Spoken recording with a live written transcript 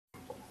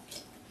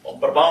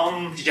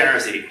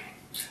Degeneracy.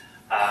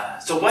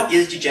 So what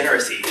is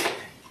degeneracy?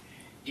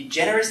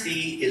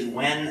 Degeneracy is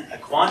when a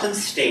quantum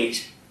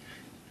state,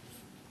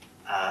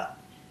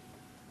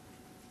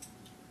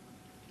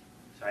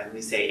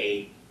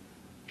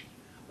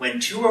 when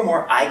two or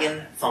more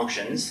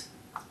eigenfunctions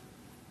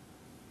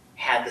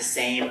have the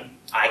same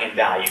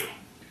eigenvalue.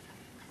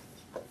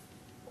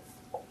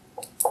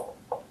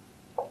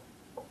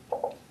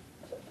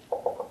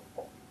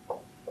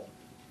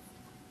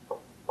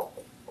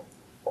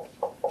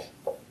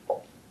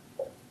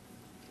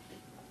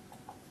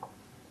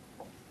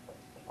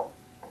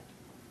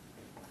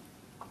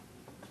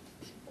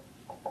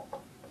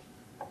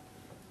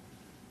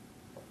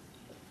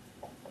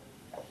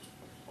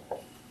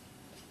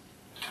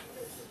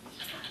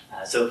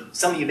 So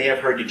some of you may have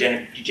heard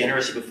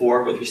degeneracy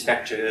before with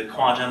respect to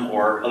quantum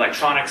or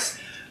electronics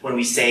when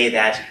we say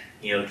that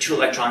two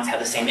electrons have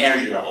the same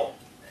energy level.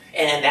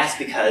 And that's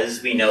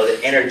because we know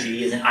that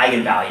energy is an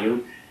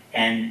eigenvalue,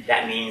 and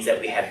that means that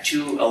we have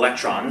two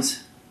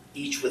electrons,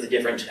 each with a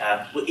different,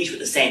 each with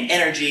the same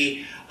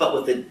energy, but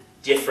with a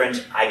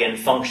different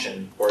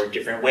eigenfunction or a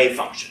different wave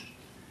function.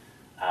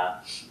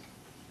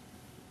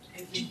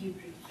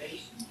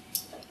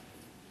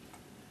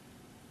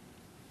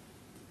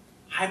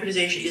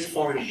 Hybridization is a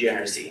form of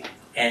degeneracy,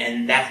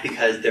 and that's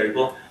because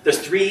there's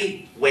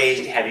three ways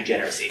to have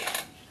degeneracy.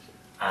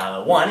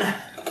 One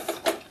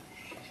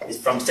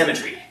is from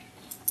symmetry,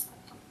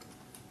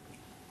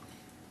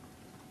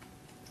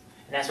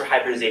 and that's where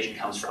hybridization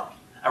comes from.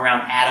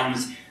 Around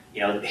atoms,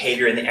 the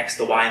behavior in the x,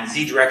 the y, and the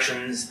z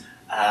directions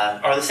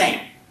are the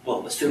same.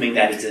 Well, assuming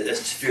that it's a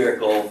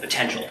spherical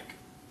potential,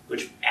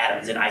 which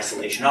atoms in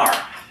isolation are.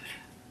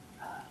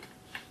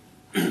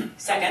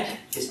 Second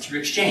is through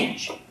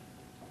exchange,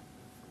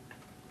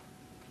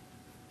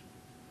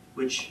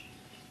 which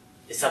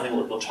is something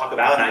we'll talk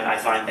about, and I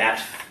find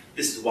that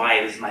this is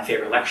why this is my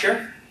favorite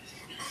lecture.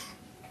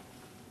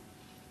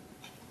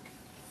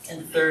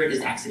 And the third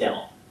is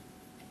accidental.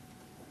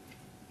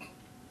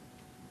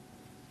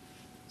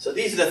 So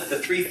these are the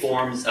three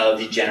forms of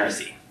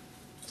degeneracy.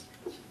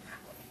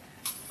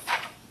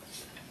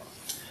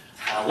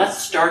 Let's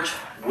start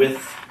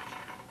with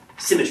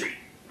symmetry.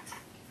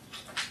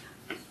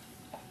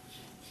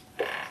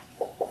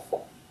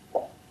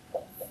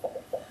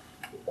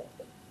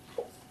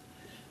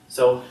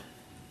 So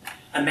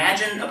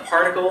imagine a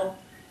particle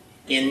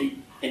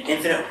in an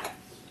infinite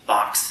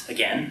box,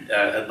 again,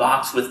 a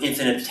box with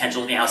infinite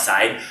potential on the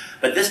outside,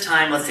 but this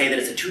time let's say that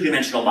it's a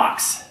two-dimensional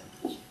box.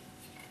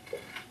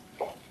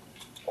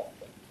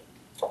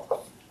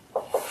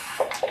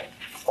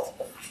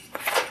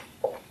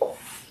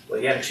 Well,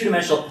 you have a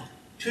two-dimensional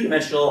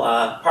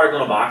particle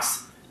in a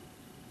box.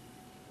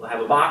 We'll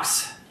have a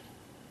box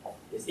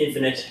that's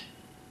infinite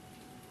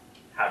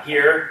out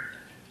here.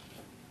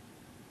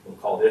 We'll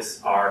call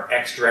this our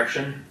x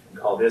direction.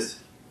 We'll call this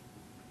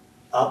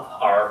up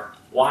our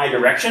y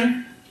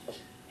direction.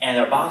 And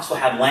our box will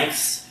have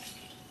lengths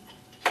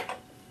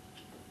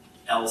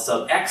L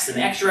sub x in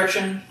the x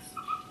direction,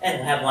 and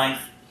we'll have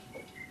length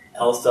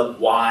L sub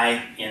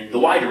y in the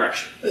y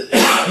direction.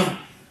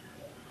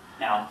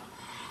 Now,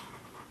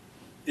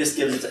 this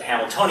gives us a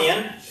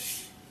Hamiltonian,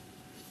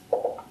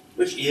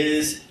 which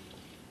is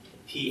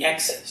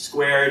px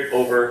squared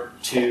over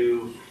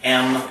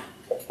 2m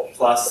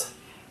plus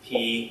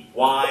py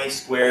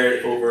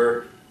squared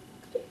over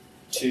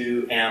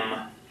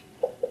 2m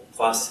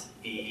plus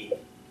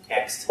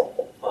bx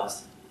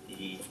plus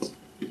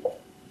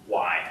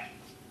by.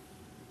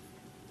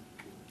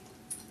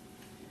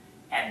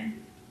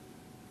 And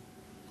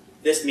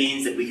this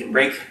means that we can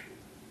break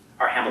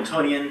our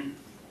Hamiltonian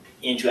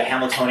into a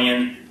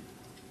Hamiltonian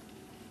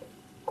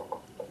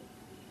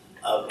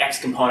of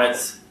x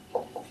components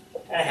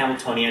and a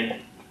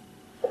Hamiltonian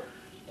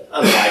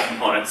of y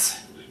components.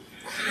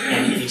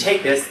 And if you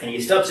take this and you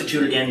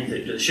substitute it into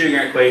the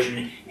Schrödinger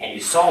equation and you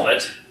solve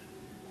it,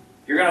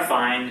 you're going to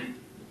find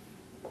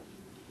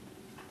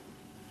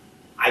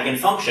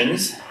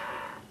eigenfunctions,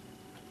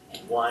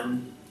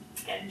 1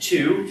 and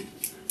 2.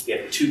 We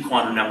have two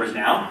quantum numbers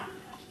now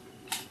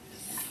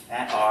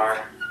that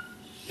are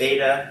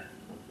beta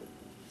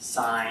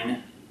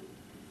sine.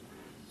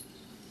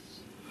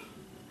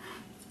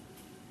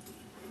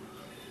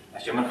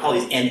 Actually, I'm going to call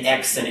these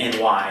nx and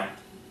ny.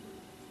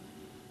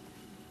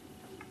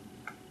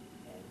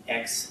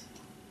 X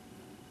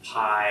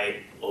pi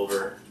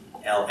over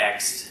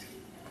Lx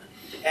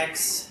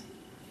x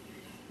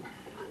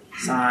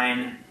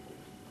sine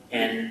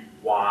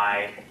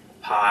ny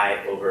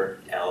pi over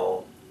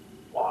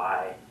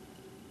Ly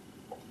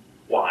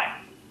y.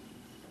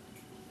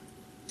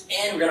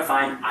 And we're going to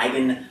find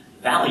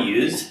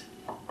eigenvalues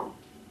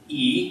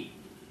E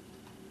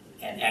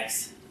and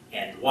x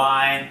and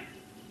y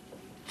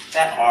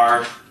that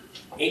are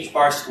h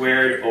bar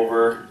squared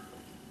over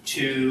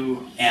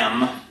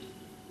 2m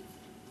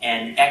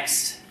and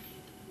x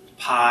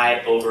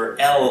pi over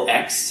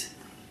Lx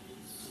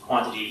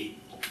quantity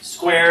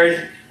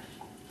squared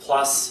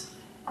plus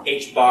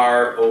h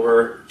bar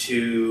over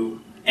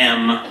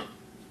 2m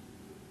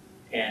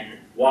and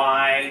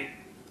y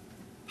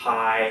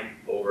pi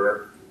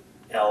over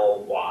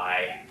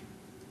Ly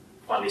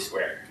quantity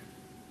squared.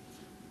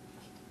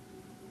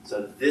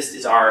 So this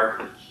is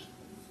our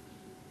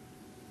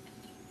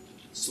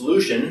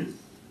solution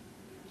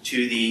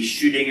to the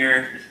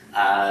Schrödinger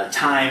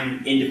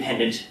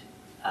time-independent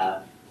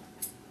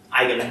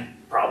eigen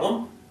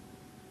problem.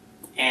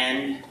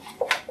 And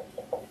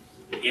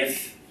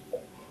if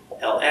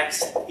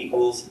Lx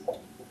equals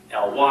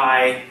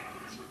Ly,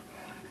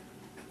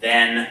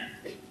 then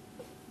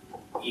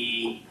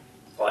E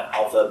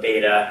alpha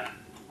beta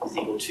is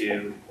equal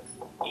to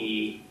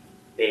E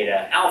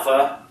beta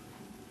alpha,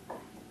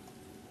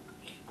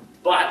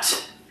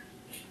 but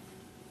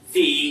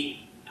phi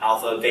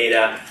alpha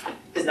beta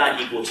is not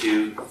equal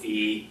to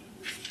phi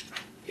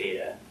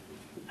beta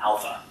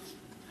alpha.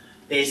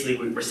 Basically,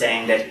 we were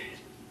saying that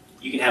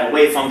you can have a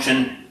wave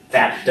function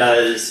that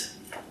does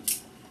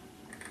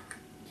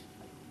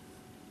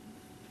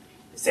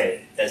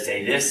say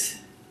this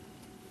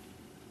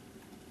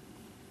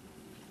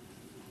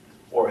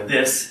or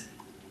this.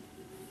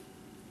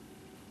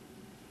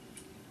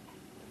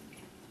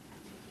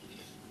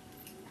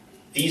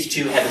 These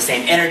two have the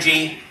same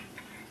energy,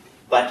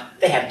 but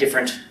they have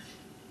different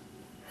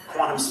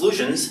quantum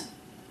solutions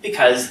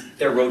because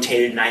they're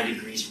rotated 90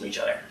 degrees from each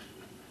other.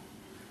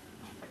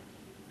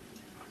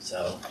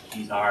 So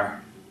these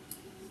are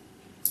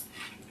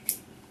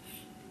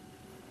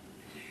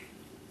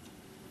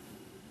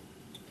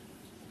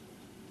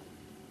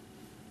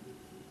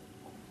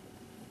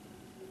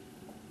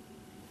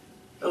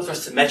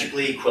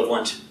symmetrically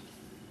equivalent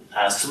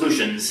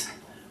solutions,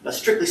 but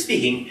strictly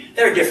speaking,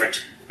 they're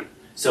different.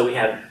 So we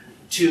have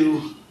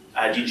two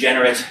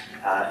degenerate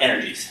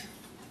energies.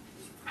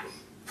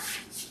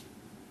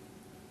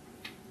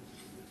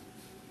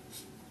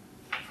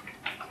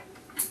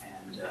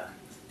 And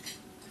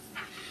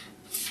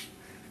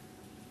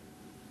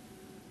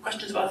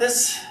questions about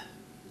this?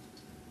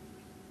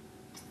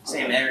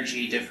 Same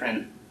energy,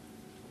 different.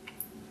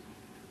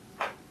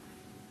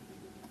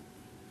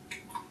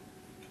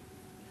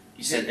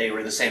 You said they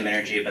were the same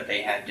energy, but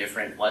they had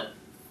different what?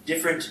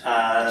 Different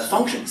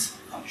functions.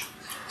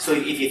 So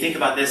if you think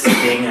about this as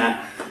being,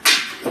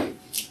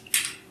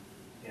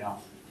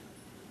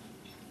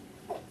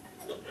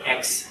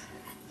 x,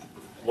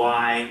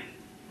 y,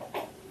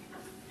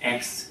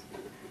 x,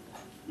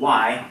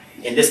 y.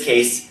 In this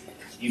case,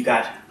 you've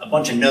got a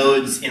bunch of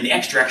nodes in the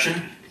x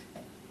direction,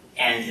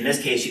 and in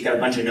this case, you've got a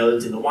bunch of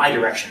nodes in the y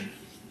direction.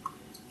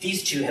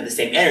 These two have the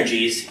same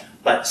energies,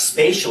 but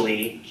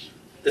spatially,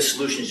 the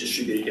solution is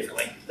distributed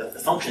differently. The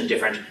function is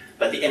different,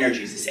 but the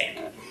energy is the same.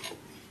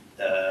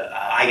 The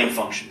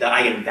eigenfunction, the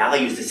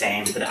eigenvalue is the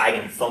same, but the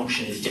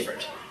eigenfunction is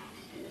different.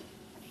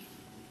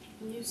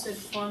 You said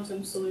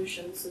quantum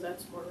solutions, so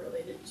that's more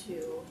related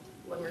to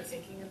when we're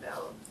thinking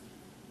about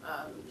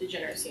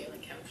degeneracy in the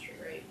chemistry,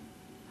 right?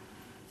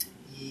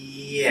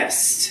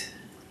 Yes.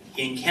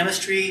 In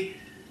chemistry,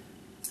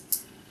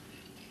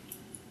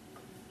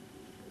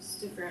 It's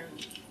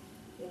different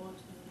quantum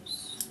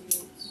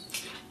states.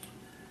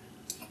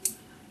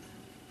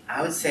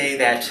 I would say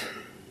that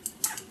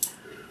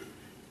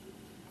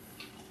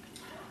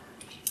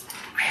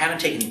I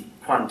haven't taken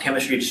quantum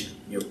chemistry, just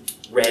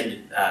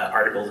read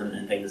articles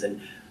and things,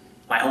 and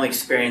my only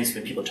experience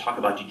when people talk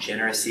about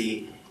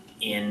degeneracy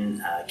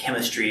in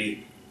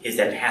chemistry is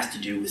that it has to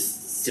do with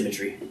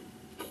symmetry.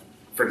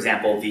 For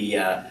example, the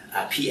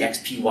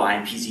px, py,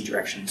 and pz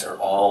directions are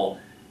all,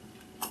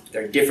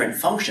 they're different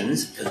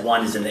functions, because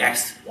one is in the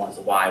x, one is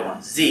the y, one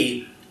is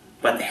z,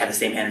 but they have the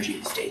same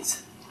energy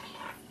states.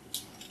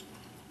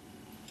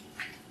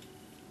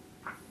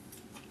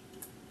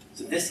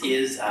 So this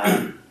is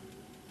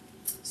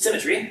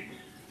symmetry.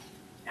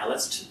 Now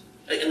let's,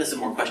 unless there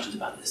are more questions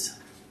about this.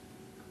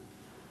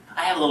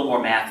 I have a little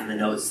more math in the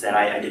notes that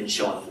I didn't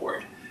show on the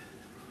board.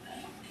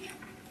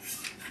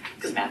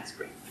 Because math is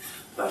great.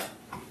 But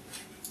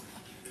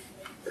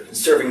we're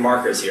conserving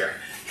markers here.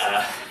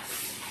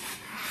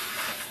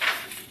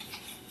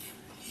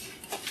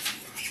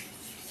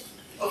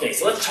 Okay,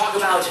 so let's talk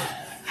about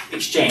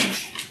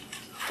exchange.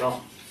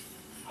 Well,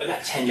 I've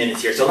got 10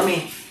 minutes here, so let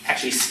me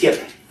actually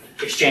skip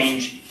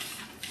exchange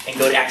and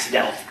go to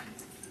accidental,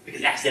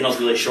 because accidental is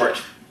really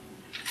short.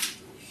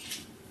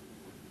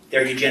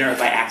 They're degenerate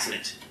by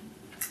accident.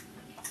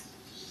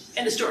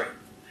 End of story.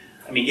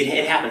 I mean,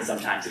 it happens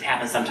sometimes. It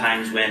happens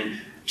sometimes when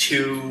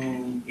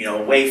two,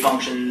 wave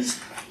functions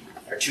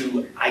or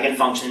two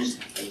eigenfunctions,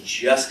 they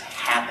just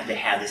happen to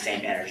have the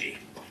same energy.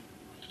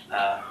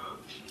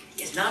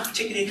 It's not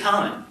particularly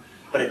common,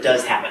 but it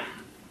does happen.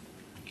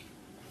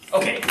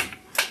 Okay,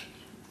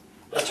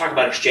 let's talk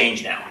about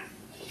exchange now.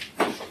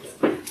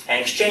 And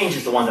exchange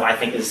is the one that I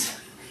think is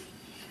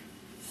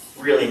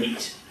really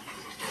neat.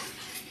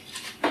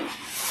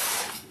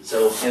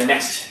 So in the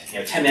next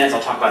 10 minutes,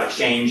 I'll talk about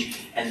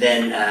exchange, and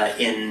then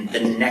in the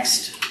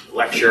next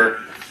lecture,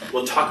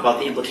 we'll talk about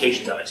the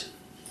implications of it.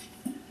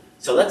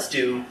 So let's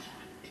do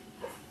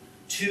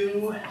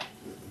two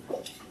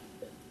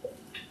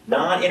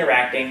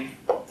non-interacting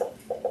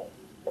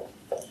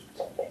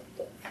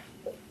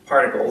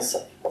particles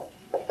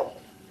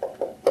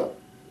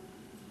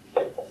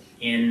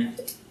in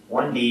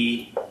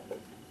 1D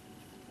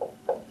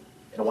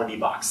in a 1D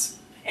box.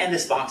 And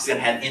this box is going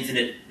to have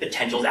infinite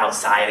potentials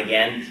outside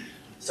again.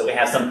 So we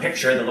have some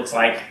picture that looks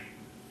like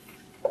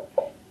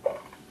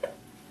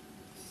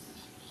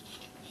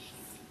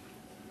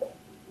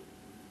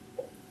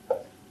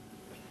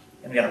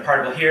and we got a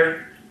particle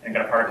here, and we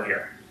got a particle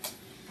here.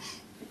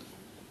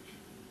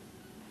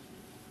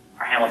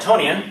 Our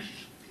Hamiltonian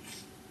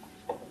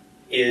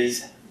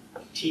is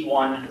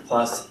T1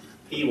 plus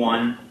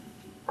B1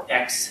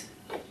 x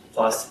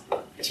plus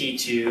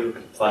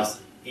T2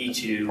 plus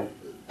B2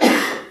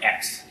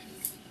 x.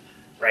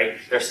 Right?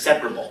 They're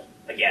separable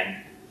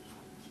again.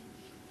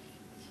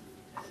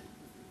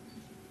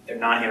 They're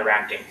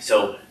non-interacting.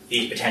 So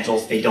these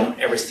potentials, they don't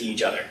ever see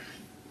each other.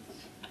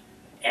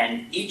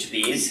 And each of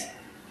these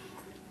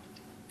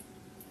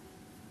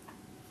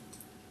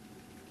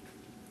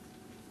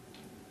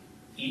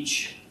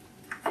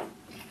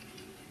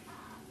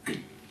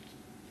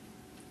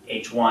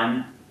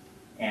H1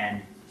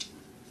 and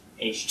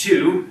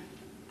H2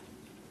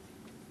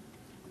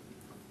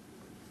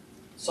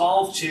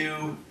 solve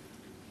to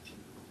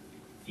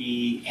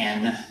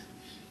En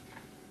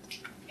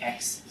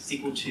x is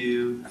equal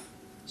to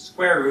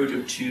square root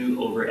of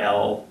 2 over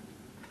L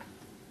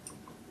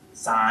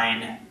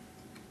sine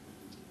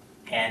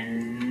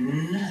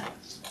n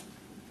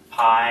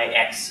pi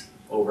x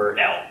over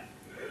L.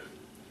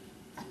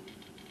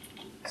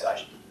 So I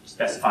should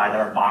specify that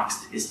our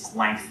box is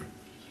length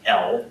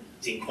L,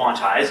 being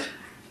quantized,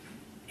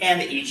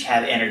 and they each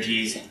have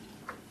energies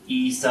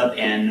E sub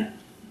n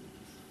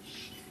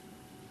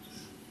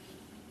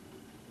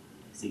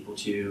is equal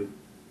to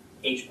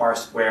h bar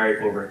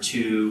squared over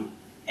 2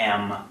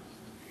 m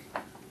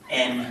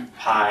n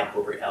pi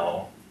over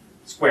L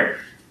squared.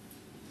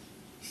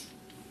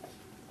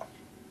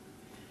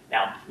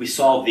 Now, we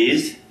solve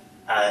these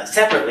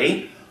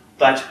separately,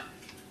 but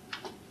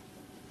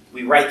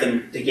we write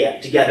them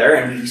together,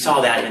 and we saw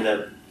that in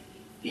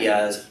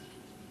the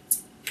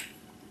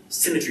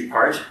symmetry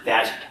part,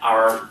 that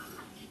our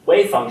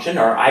wave function,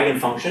 our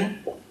eigenfunction,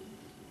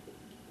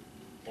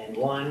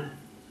 n1,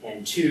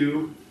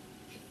 n2,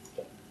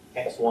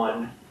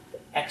 x1,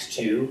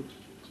 x2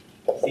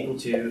 is equal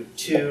to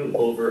 2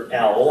 over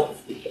L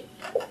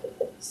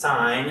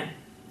sine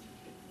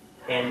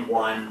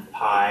n1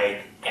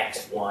 pi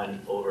x1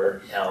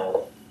 over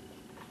L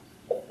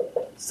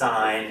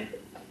sine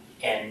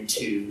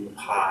n2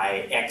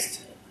 pi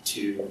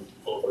x2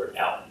 over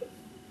L.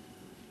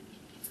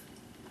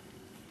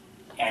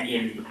 And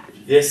in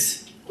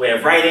this way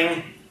of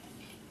writing,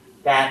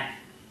 that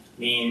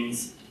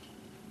means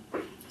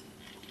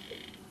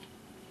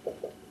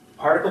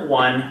particle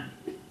 1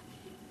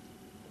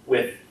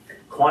 with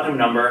quantum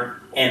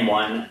number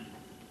n1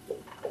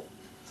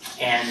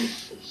 and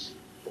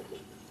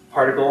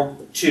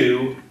particle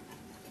 2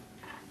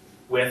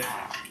 with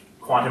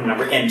quantum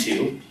number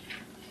n2.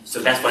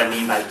 So that's what I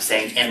mean by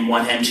saying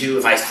n1, n2.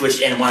 If I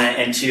switched n1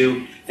 and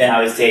n2, then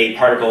I would say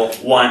particle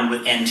 1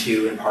 with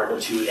n2 and particle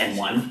 2 with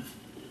n1.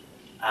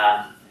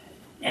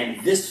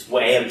 And this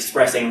way of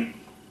expressing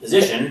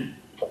position,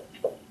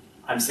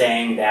 I'm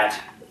saying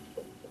that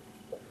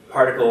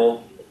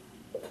particle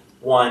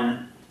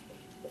 1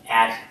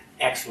 at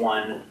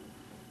x1,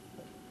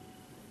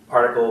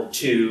 particle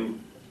 2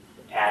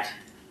 at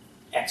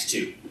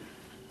x2.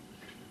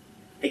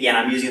 Again,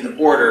 I'm using the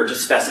order to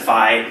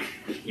specify,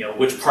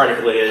 which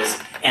particle it is,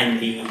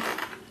 and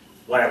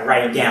what I'm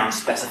writing down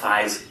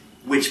specifies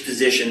which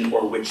position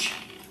or which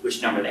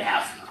number they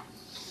have.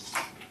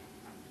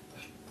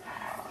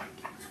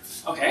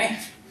 Okay,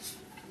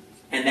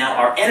 and now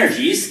our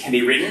energies can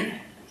be written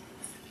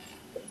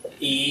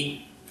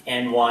E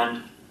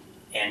n1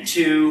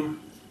 n2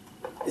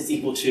 is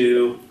equal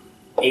to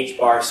h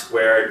bar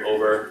squared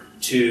over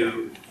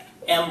 2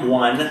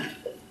 m1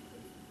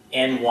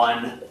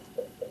 n1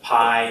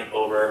 pi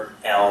over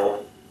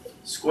L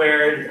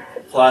squared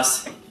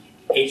plus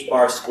h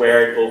bar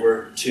squared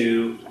over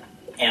 2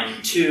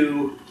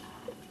 m2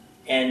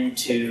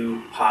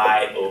 n2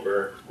 pi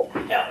over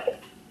L.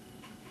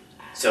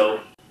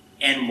 So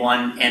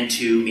n1,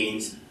 n2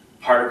 means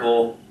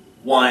particle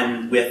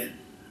 1 with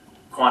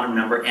quantum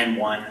number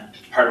n1,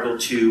 particle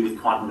 2 with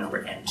quantum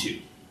number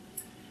n2.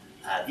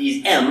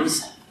 These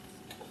m's,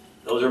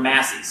 those are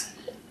masses.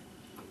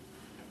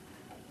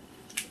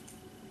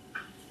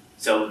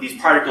 So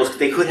these particles,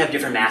 they could have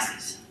different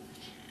masses.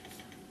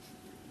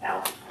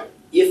 Now,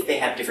 if they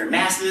have different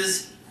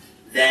masses,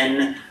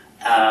 then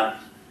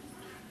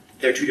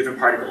they're two different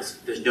particles.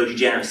 There's no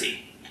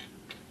degeneracy.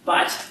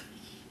 But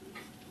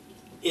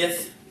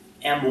if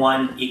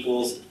m1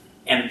 equals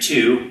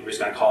m2, we're just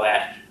going to call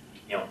that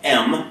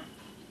m,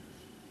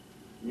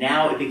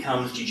 now it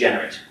becomes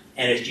degenerate.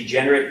 And it's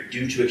degenerate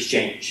due to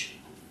exchange.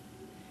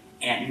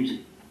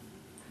 And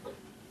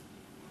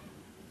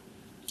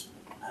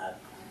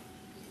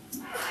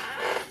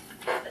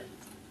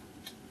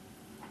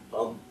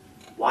well,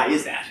 why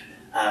is that?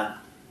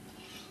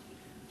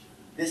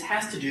 This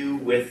has to do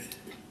with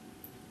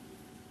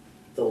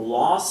the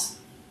loss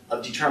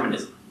of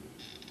determinism.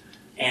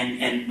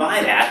 And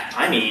by that,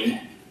 I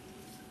mean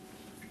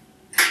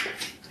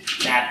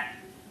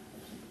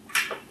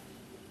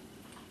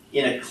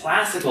in a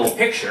classical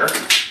picture,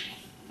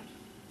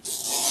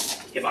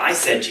 if I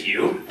said to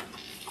you,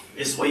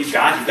 this is what you've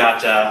got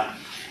grab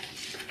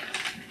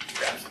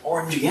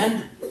orange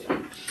again.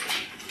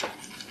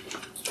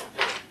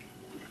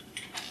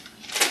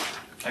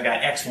 I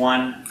got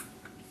x1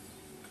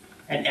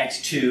 and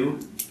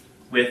x2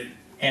 with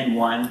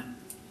n1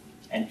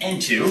 and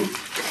n2.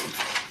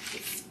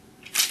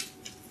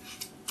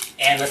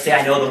 And let's say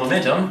I know the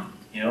momentum,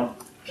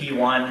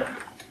 p1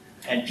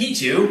 and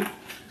p2.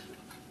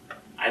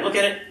 I look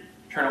at it,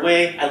 turn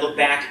away, I look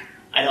back,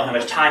 I know how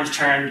much time's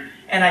turned,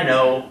 and I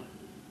know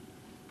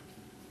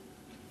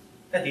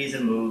that these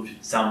have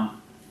moved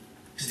some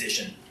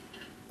position.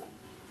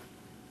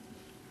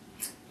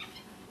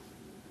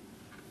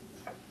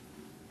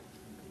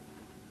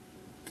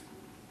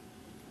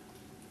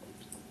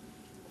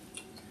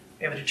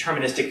 We have a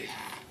deterministic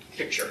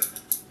picture.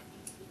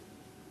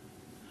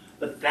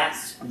 But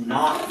that's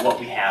not what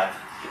we have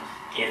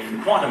in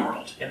the quantum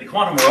world. In the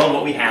quantum world,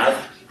 what we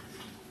have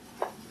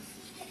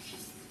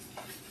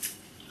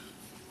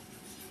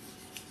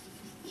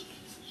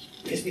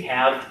is we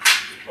have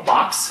a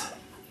box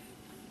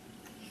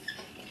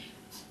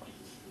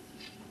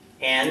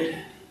and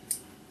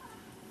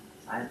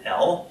size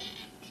L,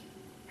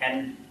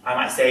 and I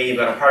might say you've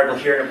got a particle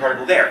here and a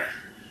particle there.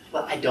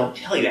 Well, I don't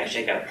tell you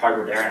actually I got a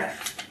particle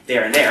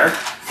there and there,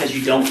 because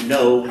you don't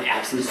know with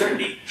absolute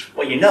certainty.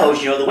 What you know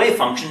is you know the wave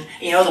function,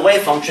 and you know the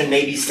wave function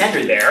may be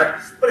centered there,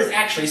 but it's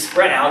actually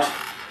spread out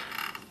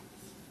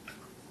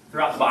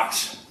throughout the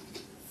box.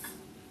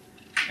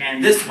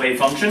 And this wave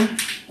function,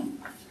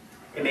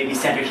 it may be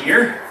centered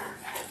here,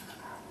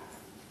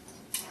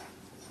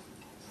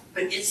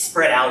 but it's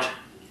spread out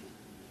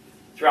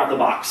throughout the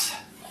box.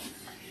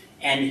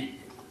 And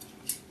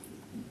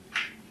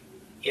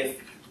if,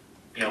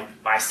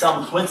 by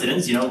some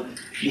coincidence,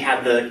 you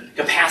have the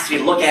capacity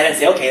to look at it and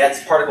say, okay,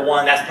 that's particle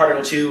 1, that's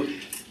particle 2.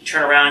 You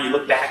turn around, you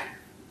look back,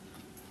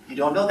 you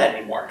don't know that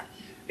anymore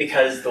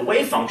because the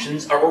wave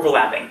functions are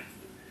overlapping.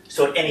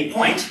 So at any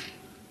point,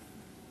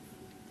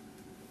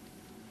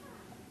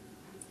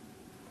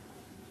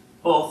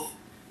 both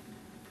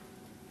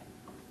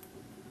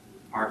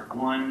part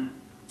 1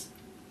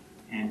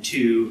 and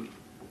 2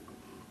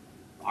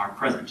 are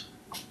present.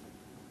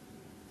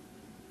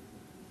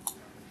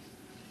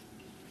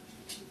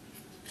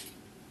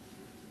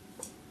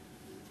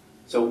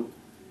 So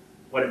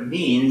what it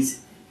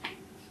means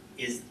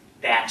is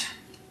that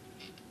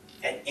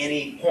at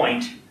any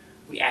point,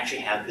 we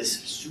actually have this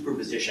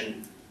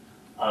superposition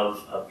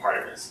of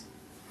particles.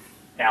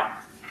 Now,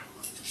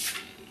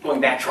 going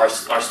back to our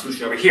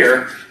solution over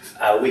here,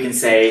 we can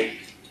say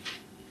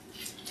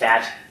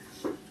that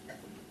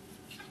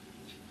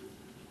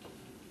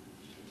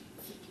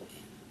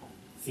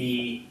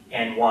phi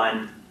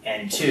n1,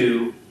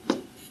 n2,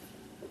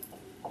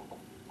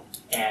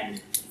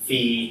 and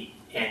phi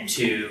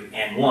n2,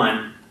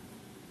 n1,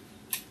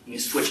 you can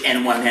switch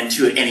n1 and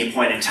n2 at any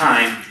point in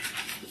time,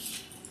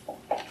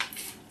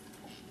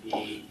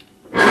 the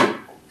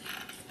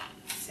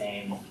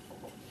same,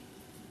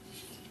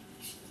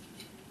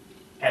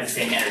 have the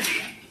same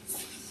energy,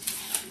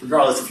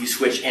 regardless if you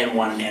switch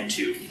n1 and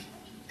n2.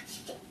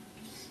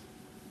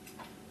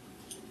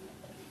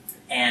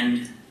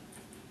 And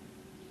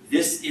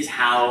this is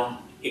how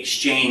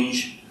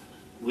exchange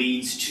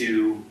leads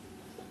to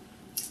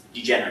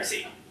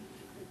degeneracy,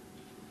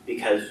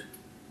 because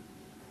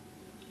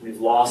we've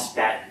lost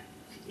that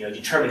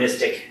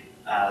deterministic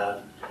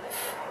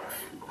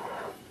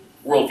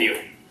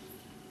worldview.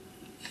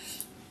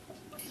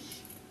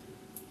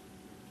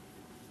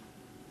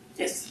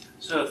 Yes?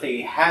 So if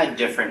they had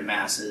different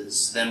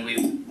masses, then we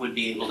would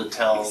be able to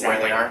tell where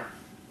they are?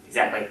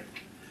 Exactly.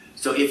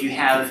 So if you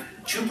have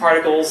two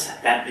particles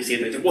that, you see,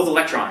 they're both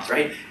electrons,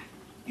 right?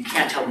 You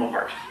can't tell them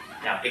apart.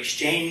 Now,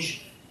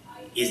 exchange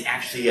is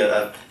actually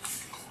a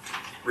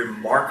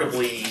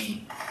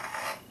remarkably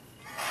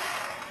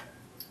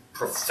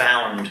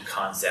profound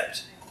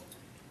concept.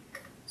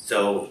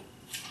 So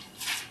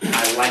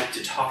I'd like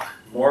to talk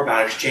more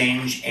about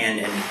exchange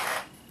and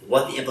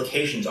what the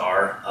implications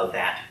are of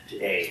that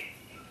today.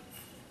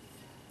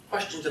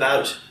 Questions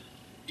about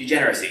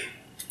degeneracy?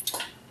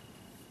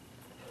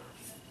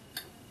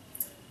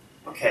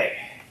 Okay.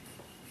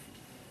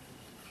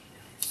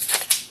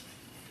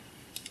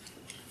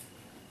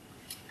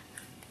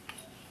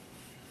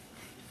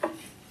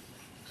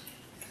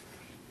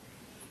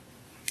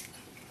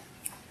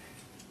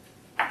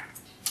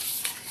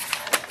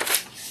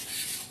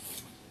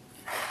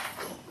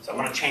 So I'm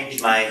going to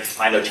change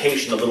my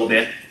notation a little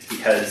bit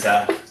because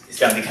it's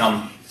going to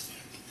become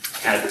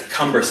kind of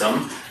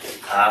cumbersome.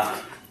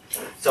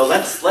 So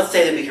let's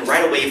say that we can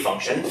write a wave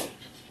function.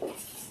 I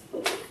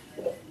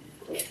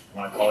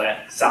want to call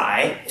that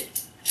psi.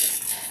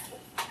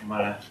 I'm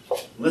going to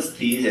list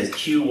these as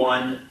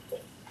Q1,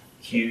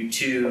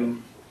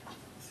 Q2,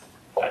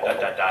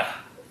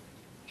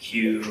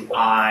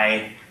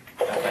 QI,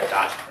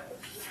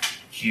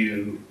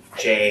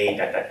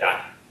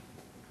 QJ,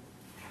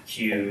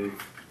 Q,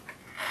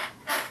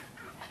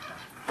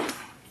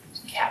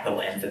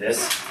 capital N for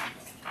this.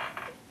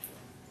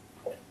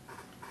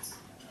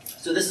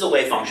 So this is a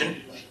wave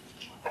function.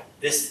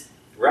 This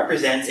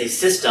represents a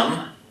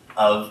system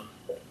of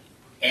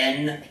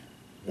n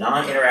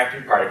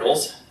non-interacting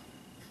particles.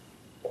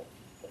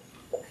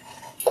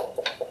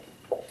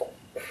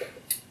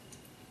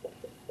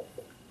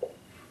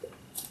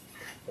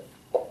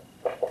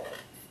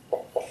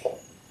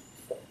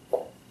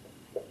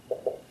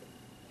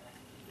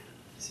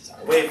 This is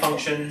our wave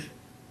function.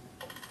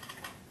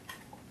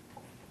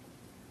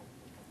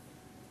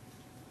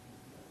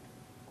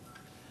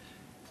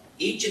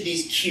 Each of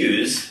these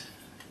Q's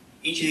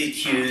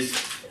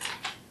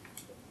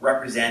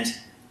represent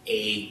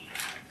a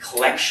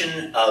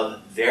collection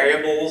of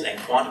variables and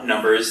quantum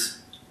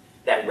numbers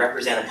that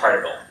represent a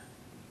particle.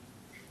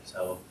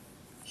 So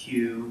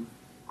Q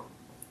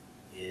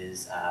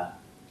is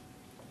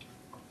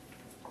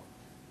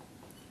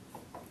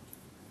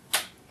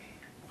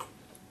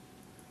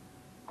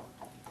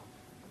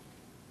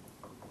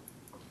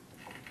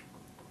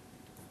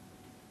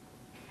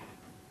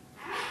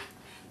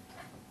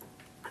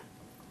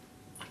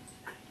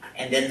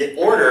and then the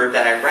order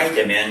that I write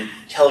them in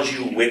tells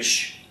you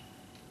which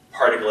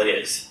particle it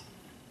is.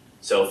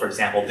 So for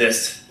example,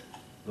 this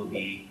will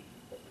be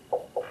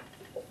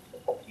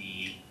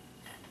the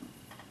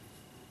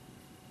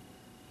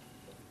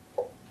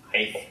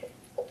ith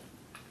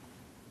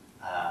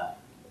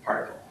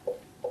particle.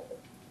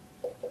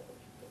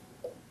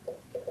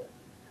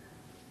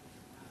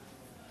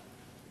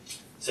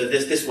 So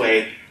this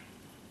way,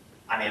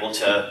 I'm able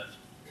to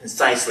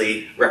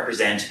concisely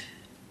represent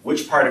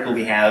which particle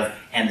we have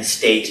and the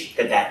state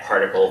that that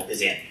particle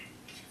is in.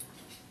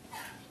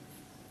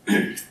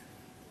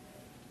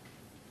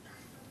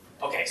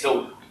 Okay,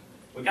 so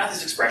we got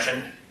this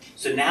expression.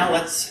 So now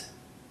let's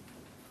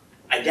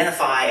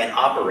identify an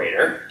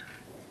operator,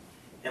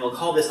 and we'll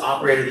call this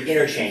operator the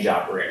interchange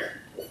operator.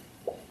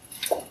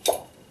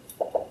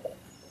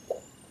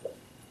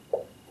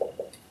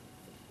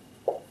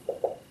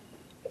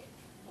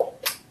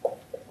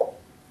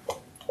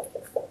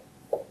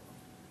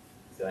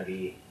 It's going to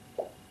be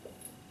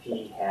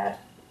P hat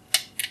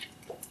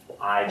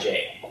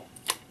ij.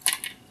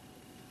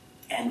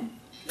 And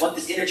what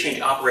this interchange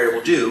operator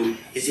will do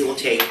is it will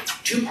take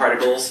two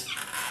particles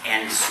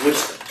and switch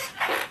them.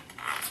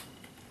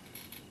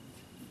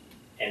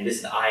 And this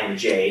is I and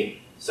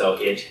j, so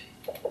it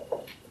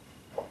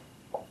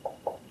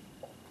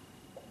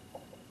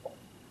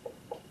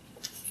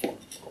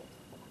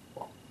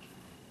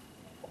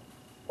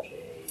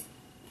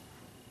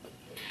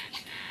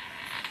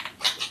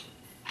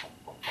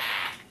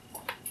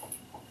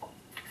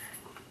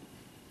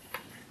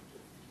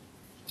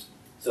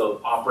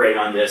So operating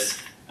on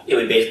this, it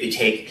would basically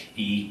take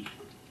the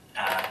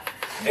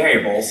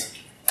variables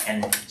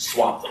and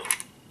swap them.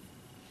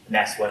 And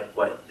that's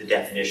what the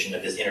definition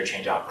of this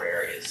interchange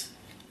operator is.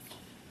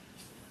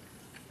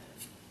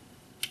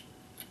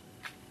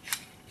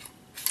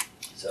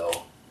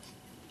 So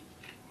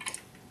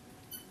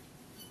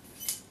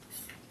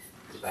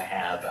if I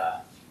have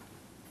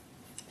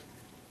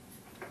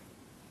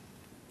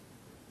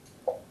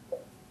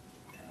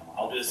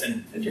I'll do this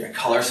in a different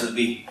color so that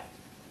maybe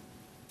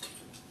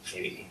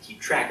we can keep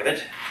track of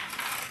it.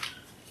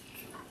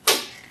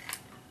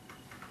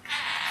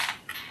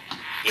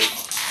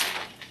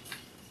 If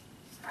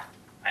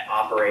I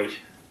operate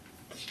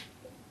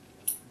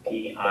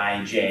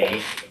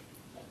Pij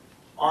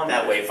on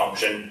that wave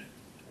function,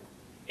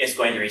 it's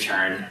going to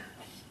return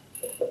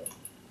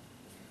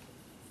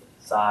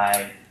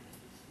psi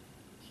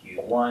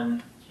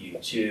q1,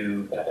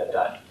 q2, dot dot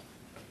dot,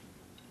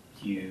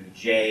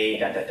 qj,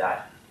 dot dot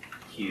dot,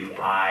 qi,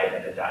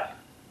 dot dot dot,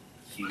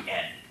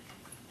 qn.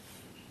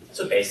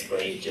 So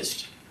basically, it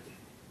just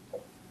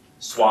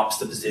swaps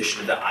the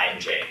position of the I and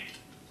j.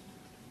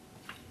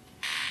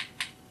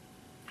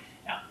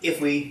 Now, if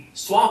we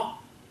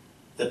swap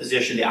the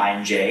position of the I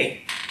and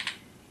j,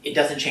 it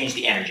doesn't change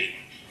the energy.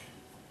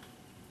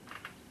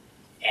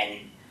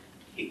 And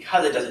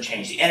because it doesn't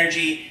change the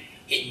energy,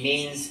 it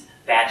means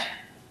that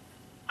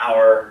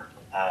our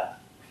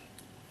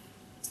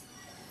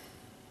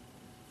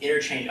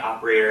interchange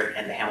operator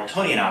and the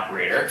Hamiltonian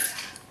operator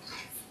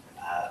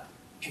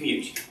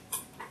commute.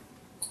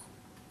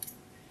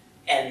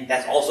 And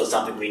that's also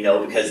something we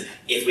know because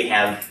if we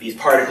have these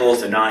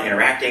particles, they're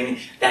non-interacting,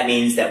 that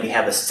means that we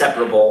have a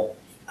separable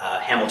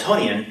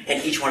Hamiltonian,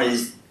 and each one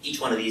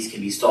of these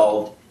can be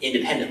solved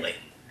independently.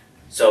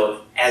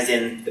 So, as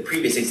in the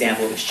previous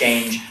example of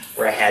exchange,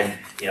 where I had,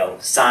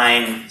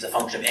 sine as a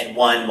function of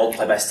n1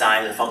 multiplied by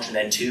sine as a function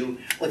of n2,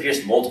 well, if you're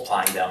just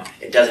multiplying them,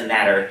 it doesn't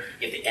matter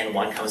if the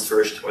n1 comes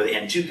first or the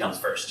n2 comes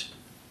first.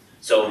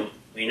 So,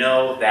 we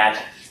know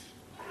that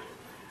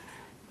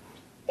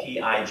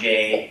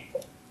Pij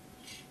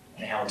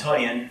and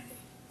Hamiltonian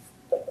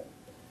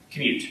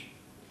commute.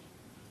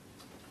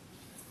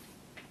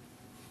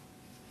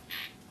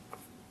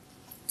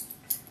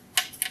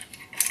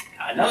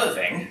 Another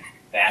thing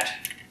that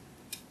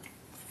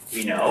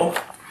we know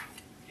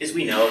is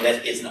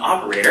that it's an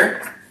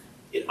operator.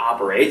 It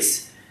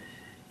operates,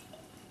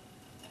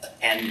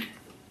 and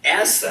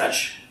as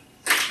such,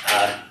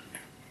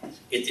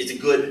 it's a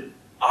good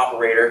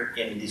operator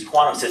in these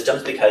quantum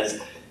systems because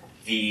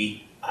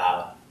the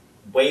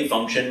wave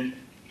function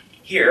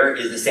here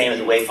is the same as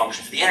the wave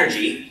function for the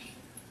energy,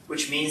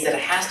 which means that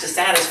it has to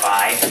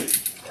satisfy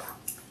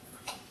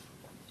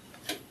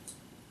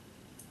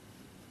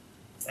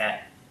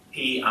that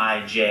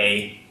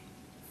Pij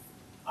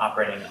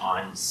operating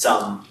on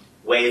some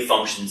wave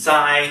function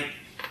psi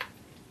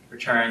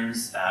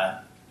returns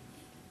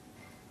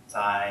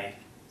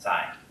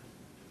psi.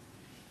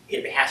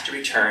 It has to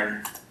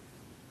return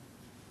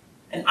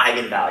an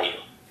eigenvalue.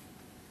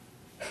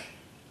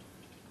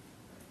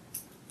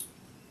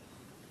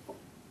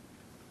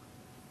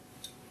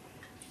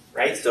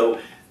 Right? So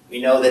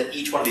we know that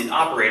each one of these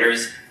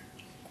operators,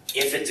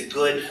 if it's a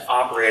good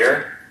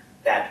operator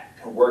that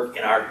can work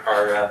in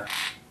our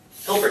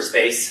Hilbert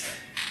space,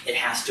 it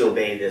has to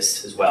obey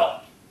this as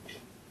well.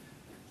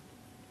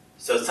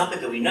 So something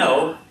that we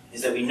know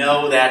is that we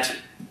know that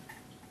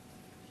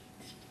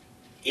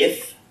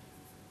if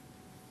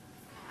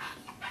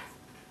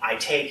I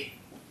take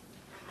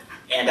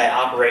and I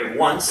operate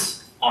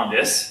once on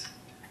this,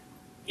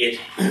 it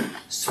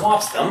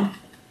swaps them.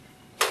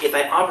 If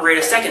I operate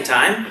a second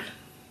time,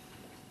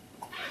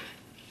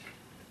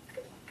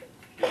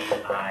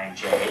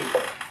 Pij,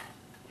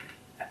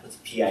 that puts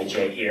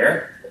Pij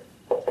here.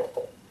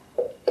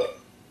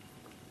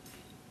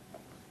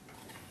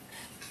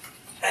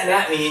 And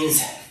that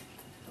means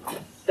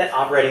that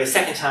operating a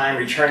second time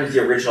returns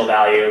the original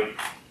value,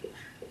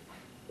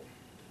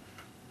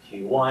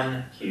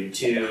 Q1,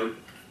 Q2,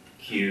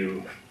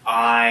 Qi,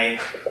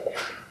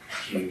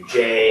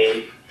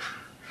 Qj,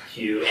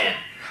 Qn.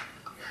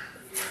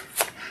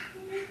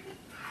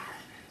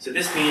 So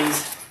this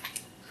means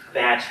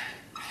that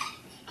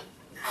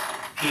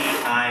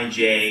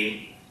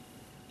Pij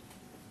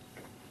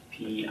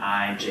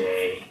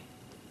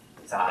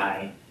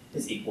psi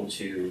is equal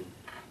to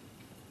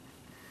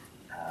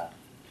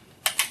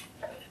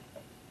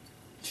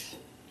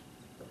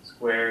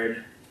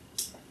squared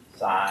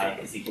psi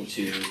is equal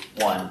to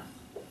 1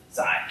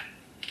 psi,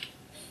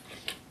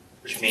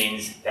 which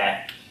means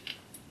that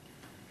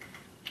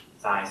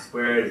psi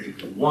squared is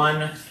equal to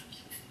 1,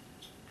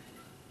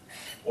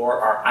 or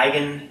our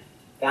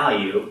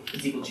eigenvalue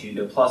is equal to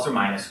either plus or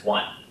minus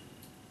 1.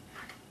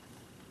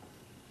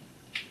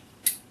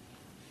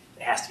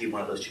 It has to be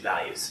one of those two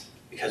values,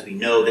 because we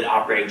know that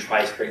operating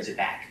twice brings it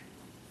back.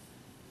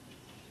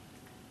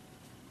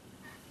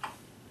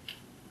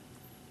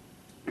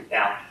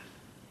 Now,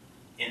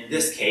 in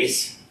this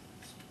case,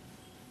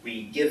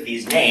 we give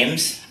these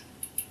names,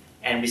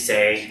 and we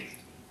say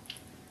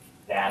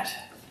that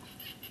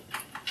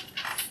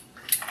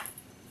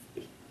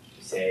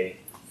the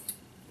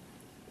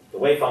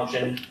wave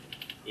function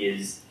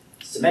is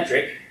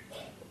symmetric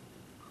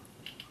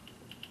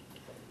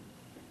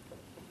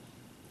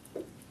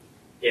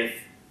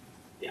if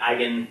the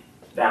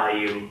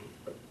eigenvalue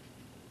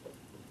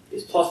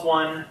is plus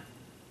 1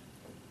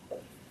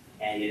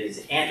 and it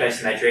is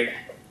anti-symmetric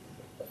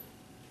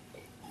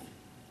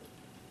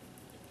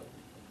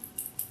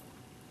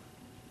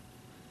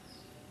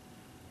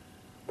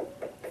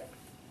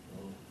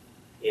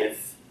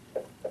if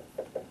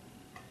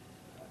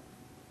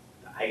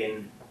the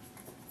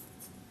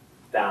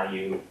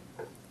eigenvalue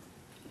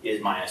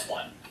is minus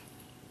 1.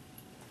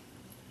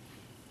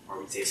 Or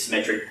we'd say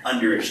symmetric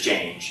under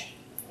exchange.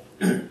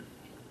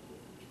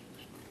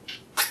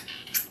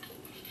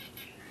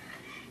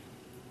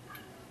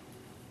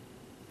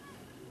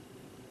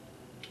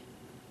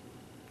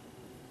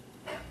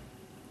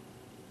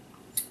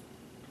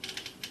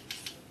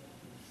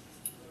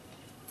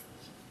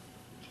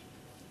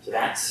 So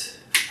that's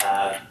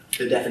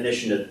the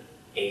definition of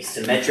a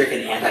symmetric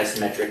and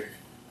anti-symmetric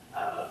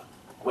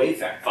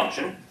wave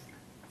function.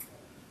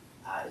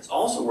 It's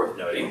also worth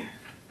noting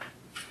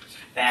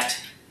that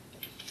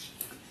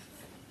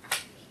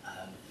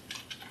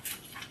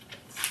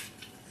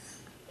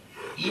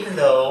even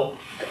though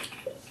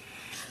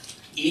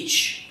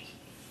each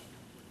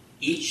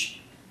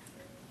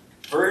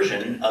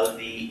version of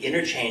the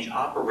interchange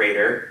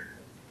operator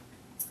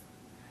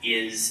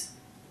commutes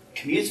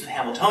with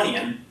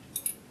Hamiltonian,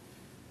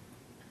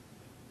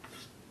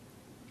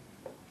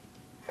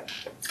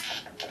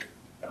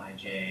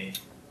 Ij,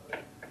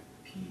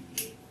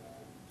 P,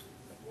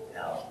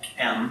 L,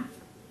 M,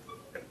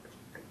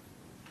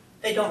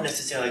 they don't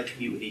necessarily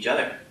commute with each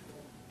other.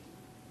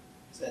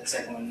 Is that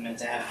second one meant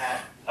to have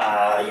hat?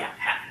 Yeah,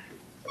 hat.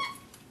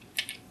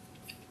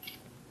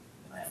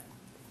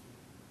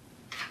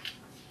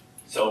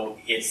 So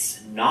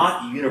it's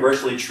not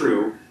universally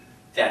true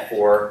that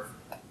for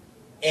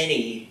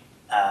any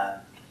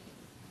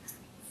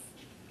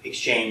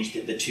exchange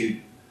that the two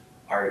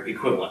are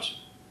equivalent.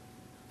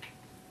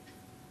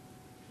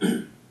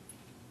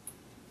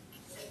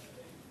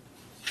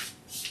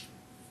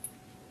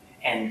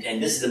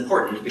 And this is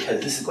important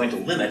because this is going to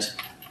limit,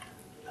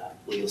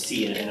 well, you'll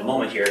see in a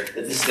moment here, that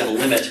this is going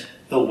to limit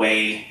the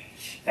way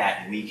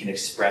that we can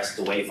express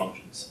the wave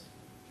functions.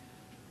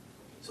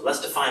 So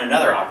let's define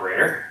another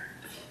operator.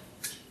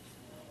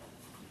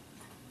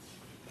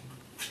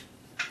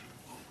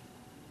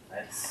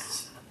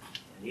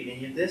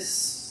 in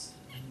this?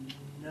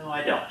 No,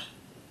 I don't.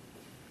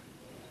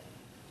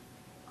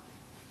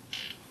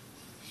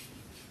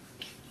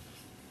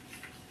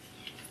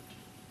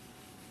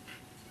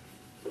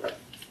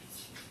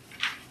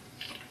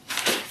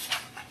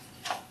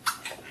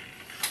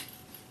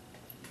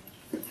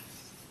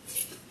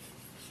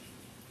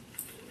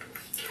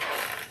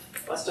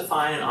 Let's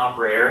define an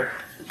operator,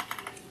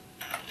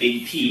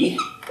 big P,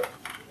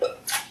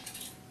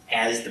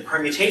 as the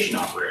permutation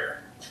operator.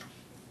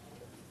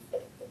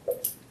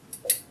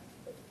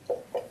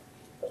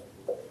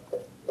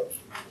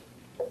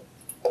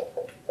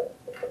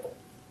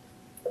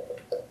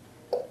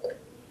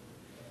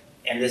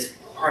 And this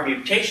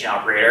permutation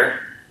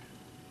operator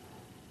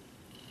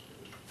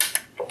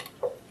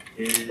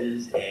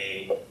is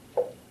a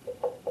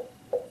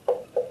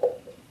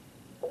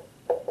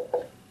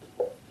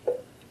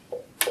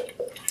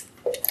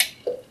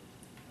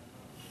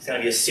it's going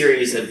to be a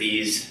series of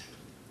these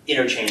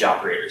interchange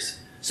operators.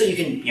 So you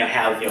can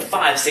have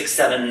 5, 6,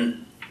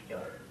 7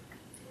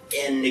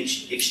 n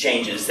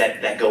exchanges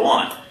that go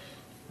on.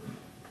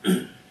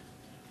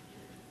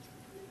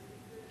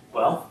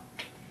 Well,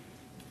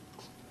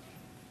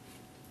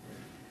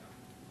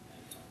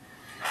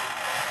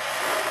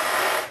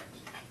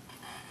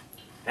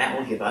 that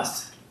will give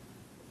us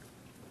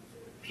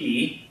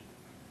P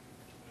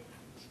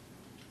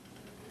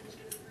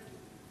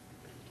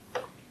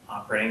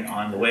operating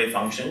on the wave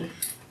function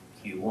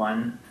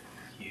Q1,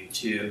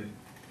 Q2,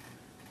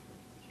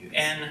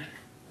 Qn,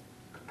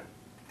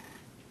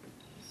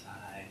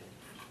 psi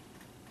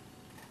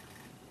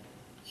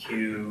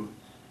Q,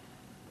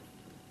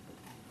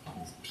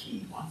 what is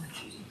P? Why am I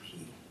choosing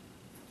P?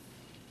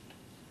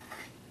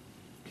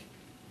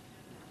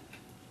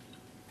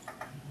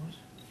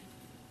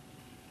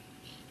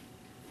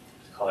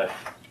 Let's call it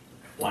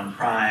 1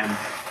 prime,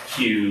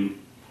 Q,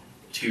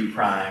 2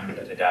 prime,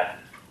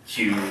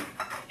 Q,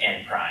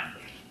 n prime.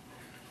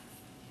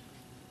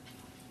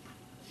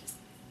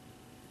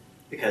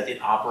 Because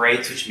it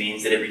operates, which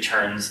means that it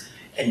returns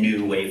a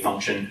new wave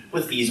function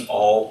with these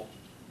all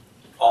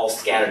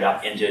scattered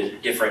up into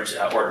different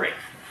ordering.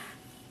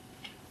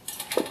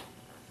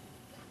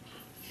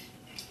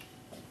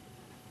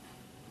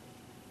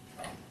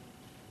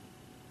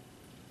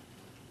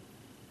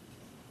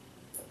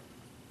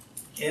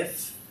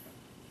 If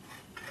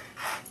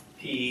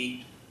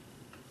P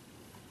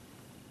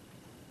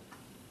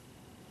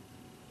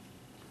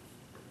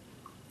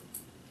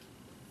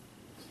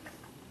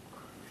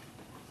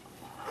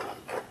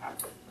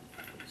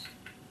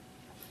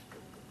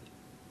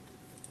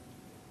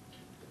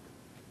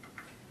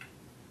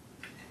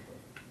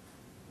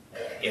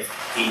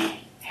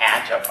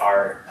hat of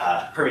our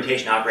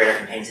permutation operator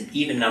contains an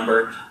even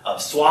number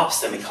of swaps,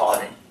 then we call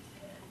it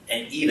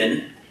an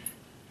even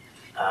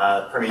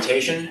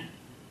permutation.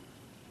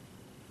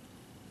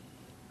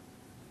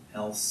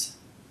 Else,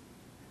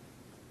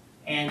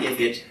 and if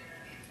it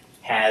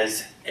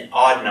has an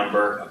odd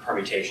number of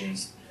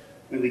permutations,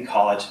 we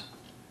call it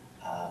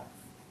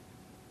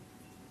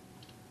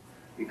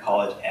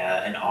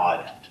an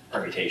odd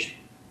permutation.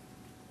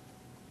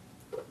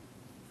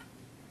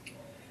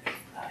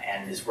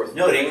 And it's worth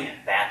noting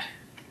that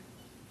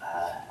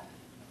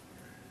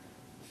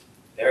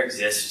there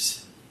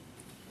exists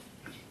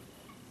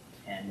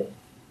n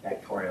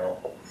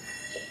factorial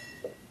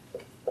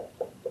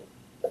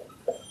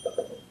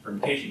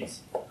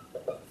permutations.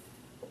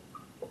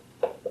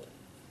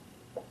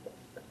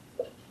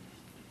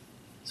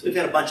 So we've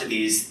got a bunch of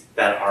these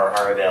that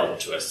are available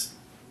to us.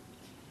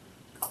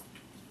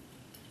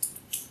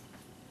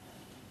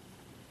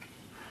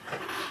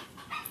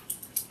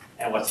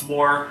 And what's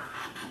more,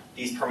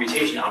 these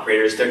permutation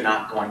operators, they're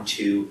not going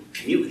to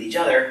commute with each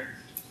other,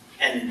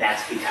 and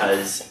that's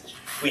because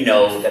we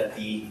know that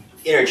the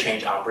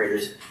interchange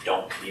operators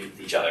don't commute with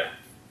each other.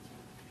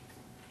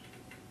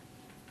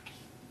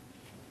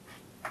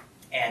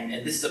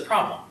 And this is a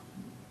problem.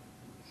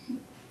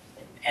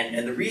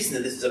 And the reason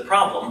that this is a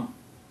problem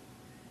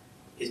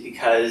is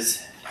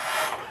because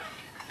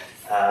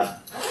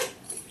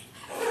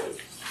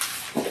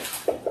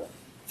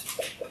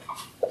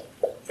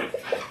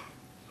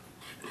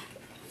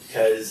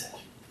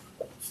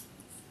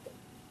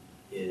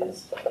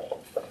is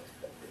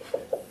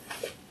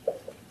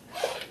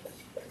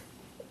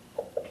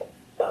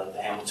of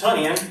the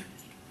Hamiltonian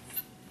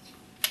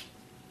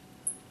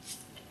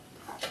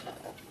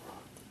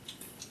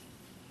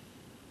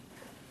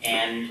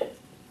and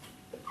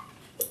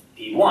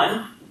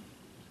P1,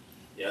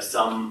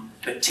 some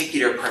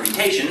particular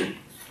permutation,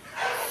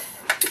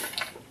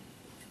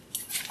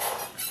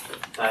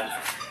 but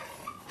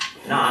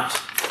not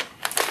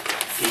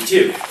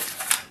P2,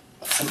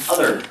 some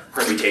other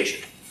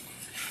permutation.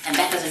 And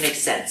that doesn't make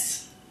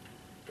sense,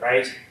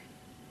 right?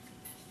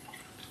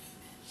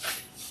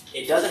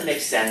 It doesn't make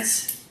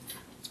sense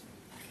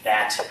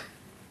that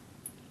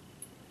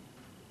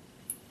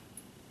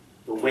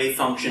the wave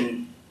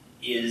function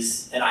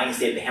is an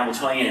eigenstate of the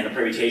Hamiltonian and a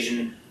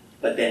permutation,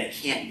 but then it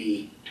can't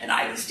be an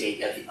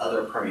eigenstate of the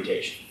other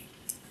permutation.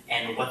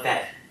 And what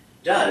that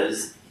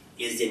does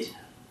is it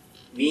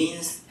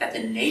means that the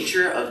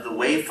nature of the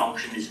wave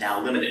function is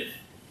now limited.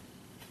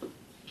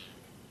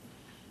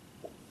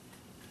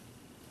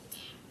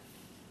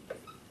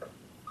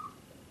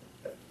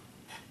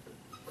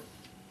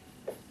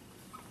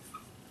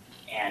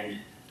 And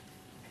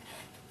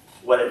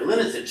what it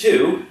limits it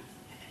to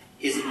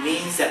is it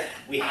means that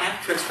we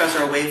have to express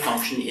our wave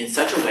function in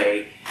such a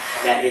way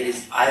that it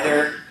is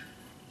either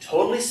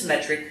totally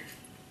symmetric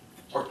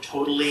or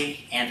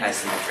totally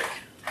anti-symmetric.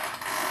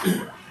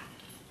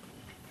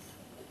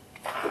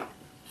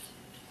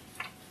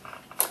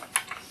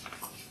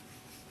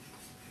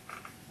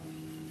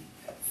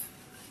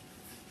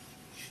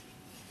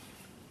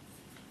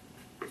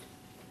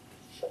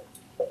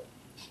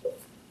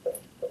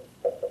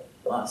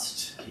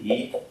 Must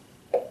be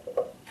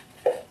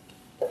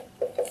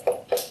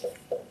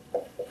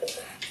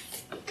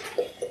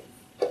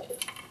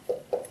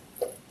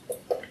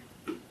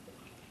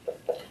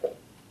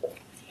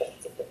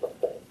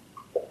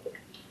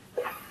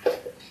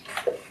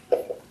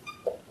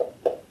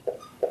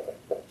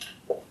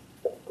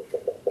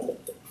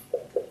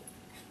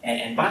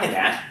and by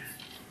that,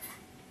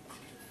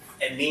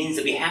 it means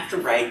that we have to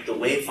write the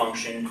wave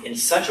function in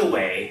such a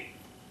way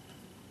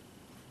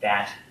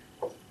that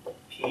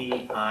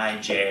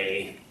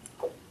Pij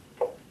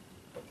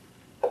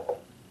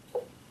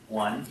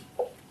 1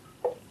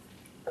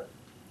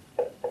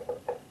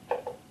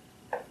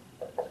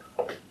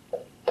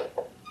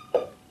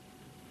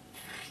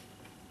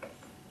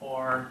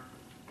 or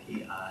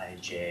Pij A.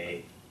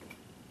 J.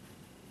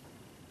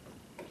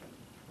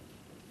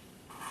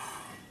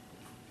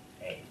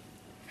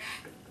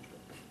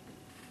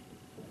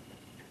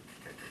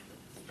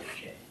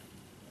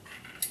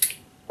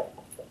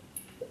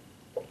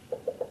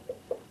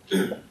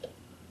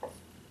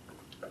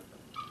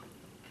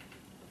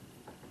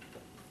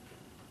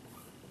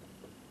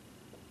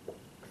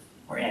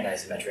 Or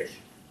anti-symmetric.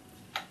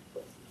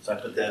 So I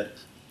put the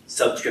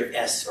subscript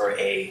S or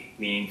A,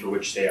 meaning for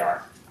which they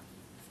are.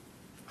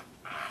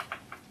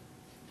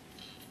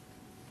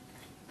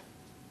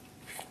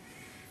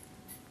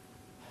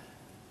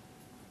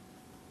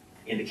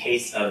 In the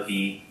case of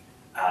the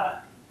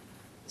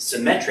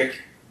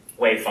symmetric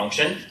wave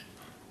function,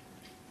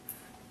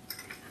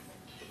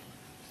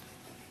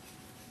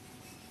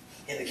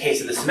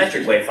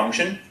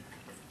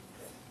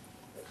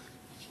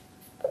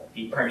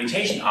 the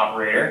permutation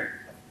operator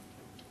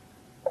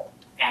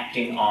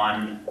acting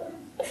on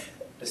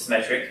the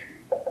symmetric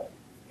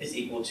is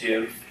equal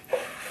to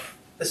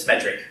the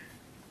symmetric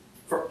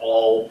for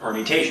all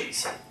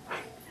permutations.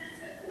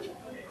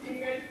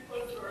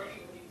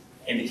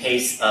 In the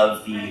case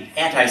of the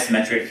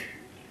anti-symmetric,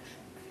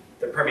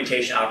 the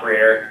permutation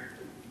operator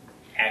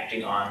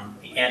acting on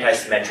the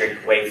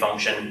anti-symmetric wave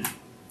function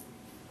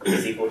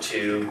is equal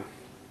to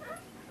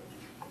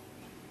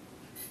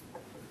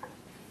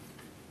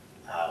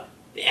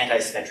the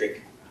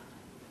anti-symmetric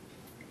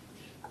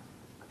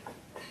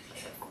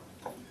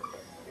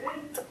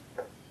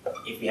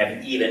if we have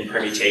an even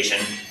permutation,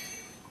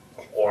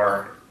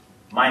 or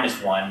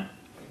 -1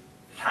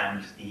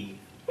 times the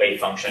wave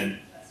function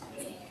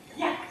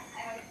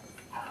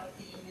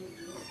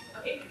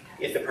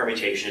if the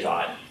permutation is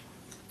odd.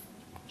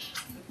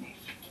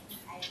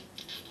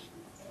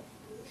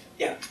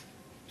 Yeah.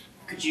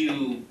 Could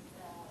you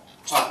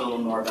talk a little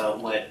more about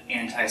what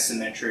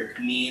anti-symmetric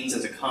means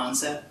as a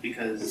concept?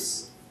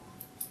 Because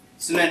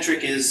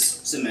symmetric is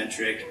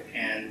symmetric,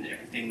 and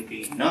everything would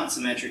be not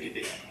symmetric if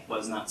it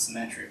was not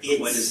symmetric.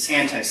 What does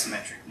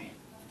anti-symmetric mean?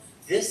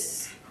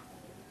 This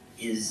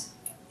is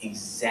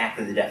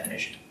exactly the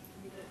definition.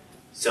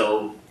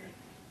 So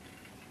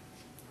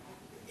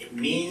it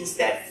means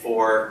that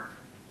for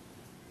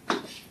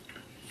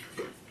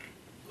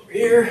over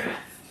here,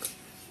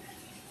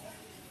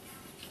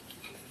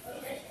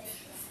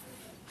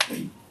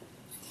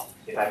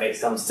 if I make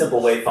some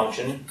simple wave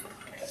function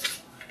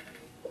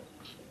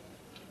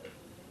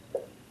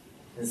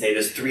and say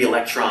there's 3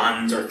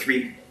 electrons or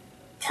 3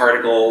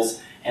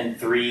 particles and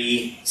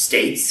 3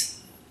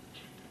 states,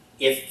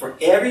 if for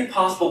every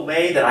possible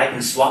way that I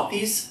can swap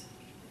these,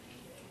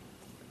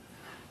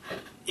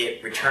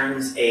 it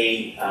returns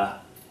a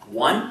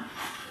 1,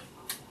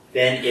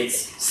 then it's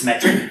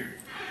symmetric.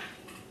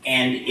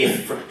 And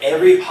if for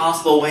every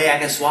possible way I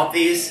can swap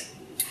these,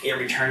 it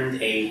returns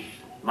a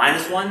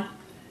 -1,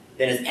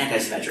 then it's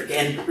anti-symmetric.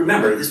 And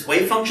remember, this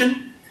wave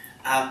function,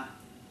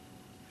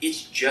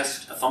 it's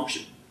just a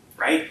function,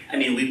 right? I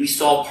mean, we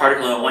solved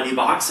particle in a 1D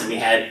box, and we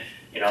had,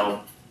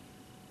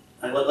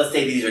 let's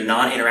say these are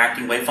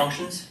non-interacting wave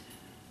functions.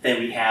 Then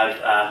we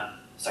have,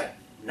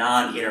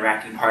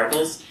 non-interacting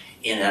particles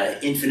in an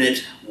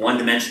infinite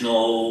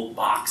one-dimensional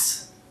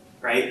box,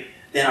 right?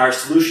 Then our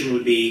solution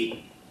would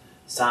be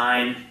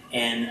sine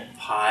n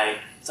pi,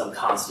 some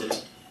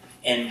constant,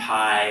 n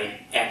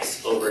pi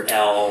x over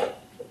L,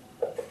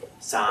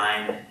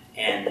 sine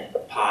n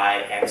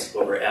pi x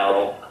over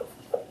L,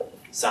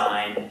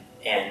 sine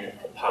n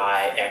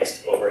pi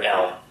x over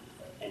L,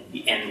 and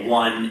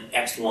n1,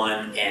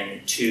 x1,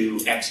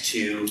 n2,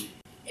 x2,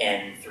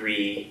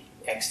 n3,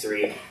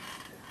 x3.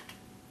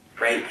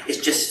 right? It's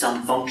just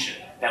some function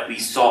that we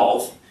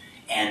solve,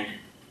 and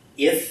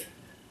if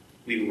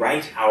we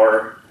write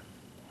our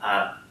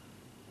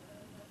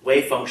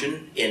wave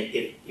function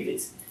if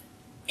it's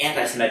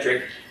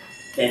anti-symmetric,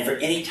 then for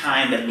any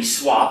time that we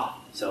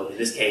swap, so in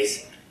this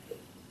case,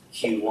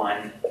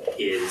 Q1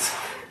 is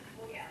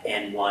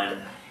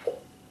N1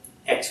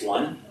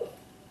 X1,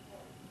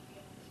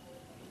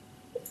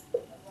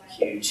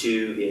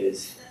 Q2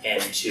 is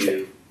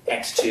N2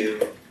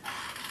 X2,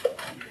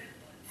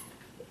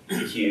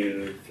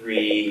 Q3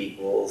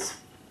 equals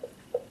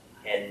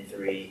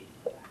N3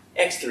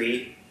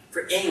 X3.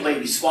 For any way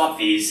we swap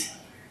these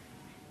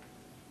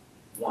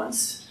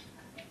once,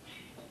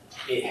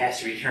 it has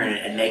to return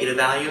a negative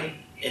value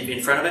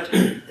in front of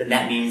it, then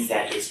that means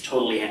that it's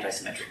totally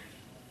anti-symmetric.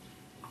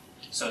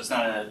 So it's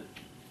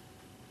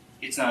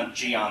not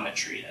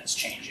geometry that's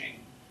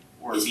changing.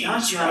 Or It's being not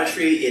described.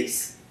 geometry,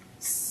 it's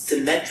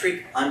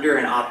symmetric under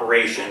an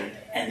operation,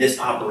 and this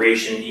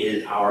operation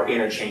is our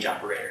interchange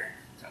operator.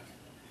 Okay.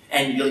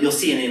 And you'll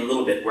see in a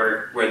little bit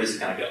where this is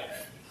going to go.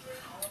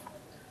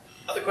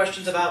 Other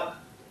questions about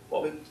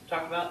what we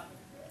talked about?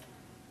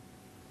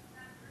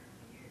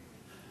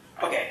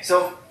 Okay,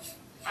 so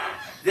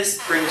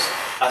this brings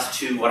us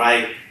to what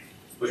I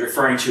was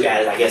referring to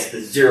as, I guess, the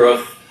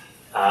zeroth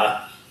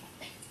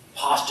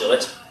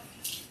postulate.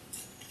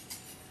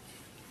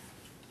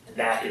 And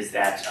that is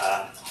that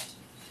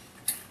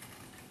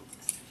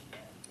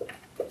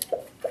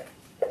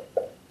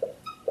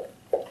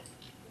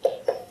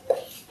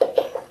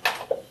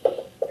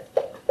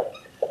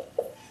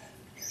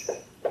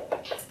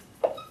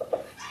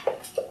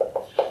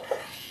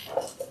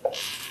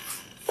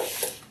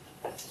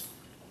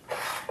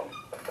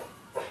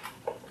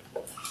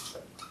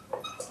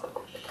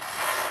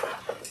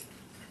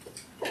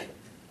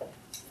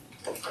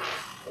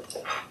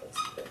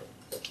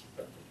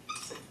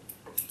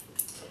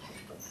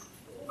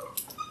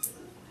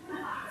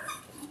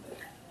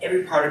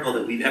every particle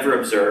that we've ever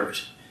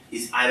observed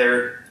is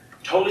either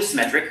totally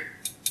symmetric,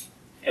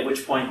 at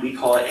which point we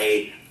call it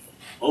a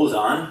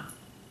boson,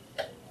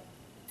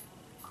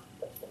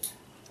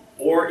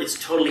 or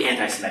it's totally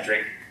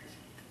anti-symmetric,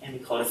 and we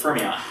call it a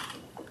fermion.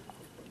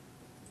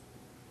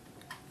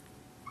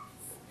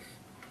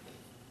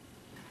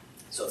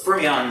 So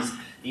fermions,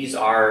 these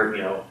are,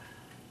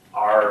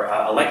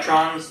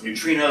 electrons,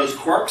 neutrinos,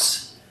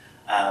 quarks.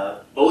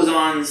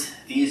 Bosons,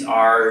 these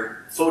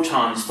are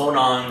photons,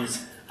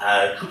 phonons,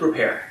 Cooper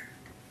pair,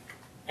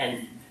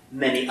 and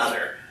many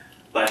other.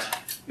 But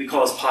we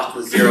call this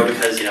postulate zero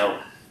because,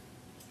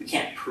 we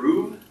can't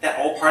prove that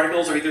all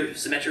particles are either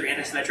symmetric or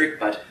anti-symmetric,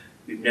 but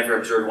we've never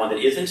observed one that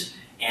isn't,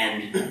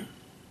 and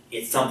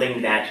it's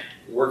something that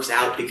works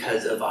out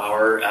because of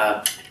our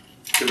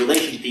the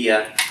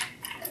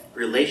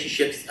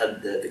relationships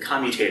of the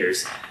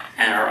commutators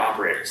and our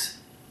operators.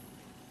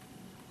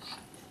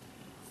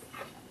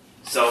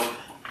 So,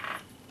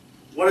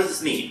 what does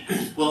this mean?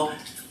 Well,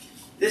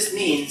 this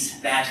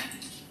means that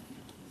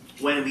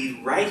when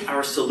we write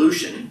our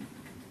solution,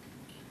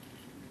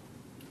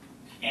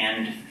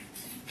 and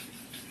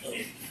let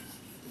me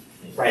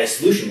write a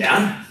solution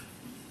down,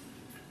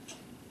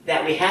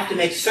 that we have to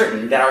make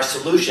certain that our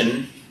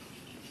solution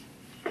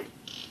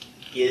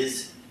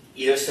is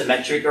either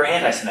symmetric or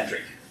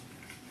anti-symmetric.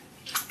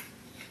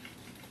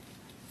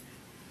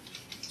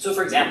 So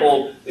for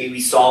example, we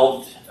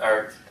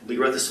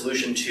wrote the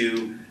solution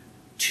to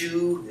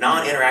two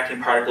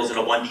non-interacting particles in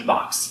a 1D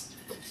box.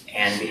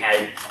 And we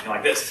had something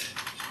like this.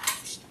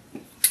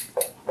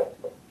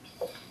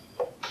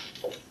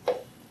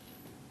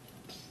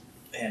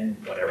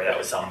 And whatever, that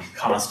was some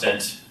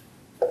constant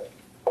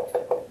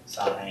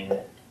sine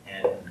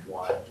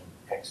n1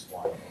 x1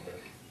 over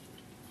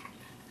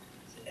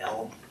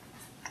L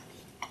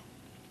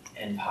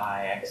n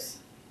pi x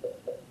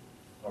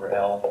over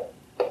L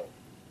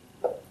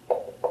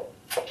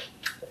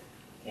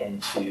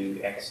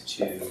n2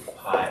 x2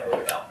 pi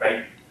over L,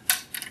 right?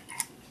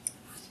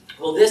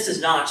 Well, this is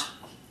not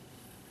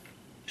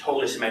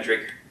totally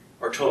symmetric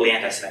or totally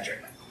anti-symmetric.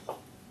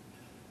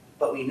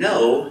 But we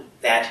know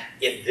that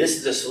if this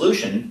is a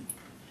solution,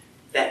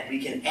 that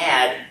we can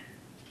add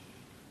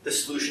the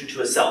solution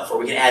to itself, or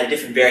we can add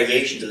different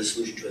variations of the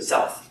solution to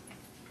itself.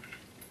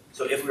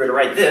 So if we were to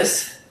write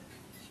this,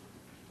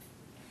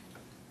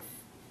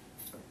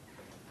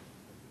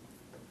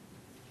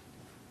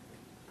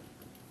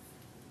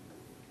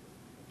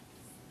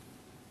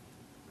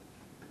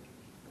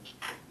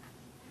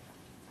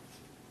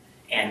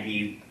 and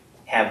we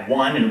have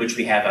one in which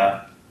we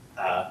have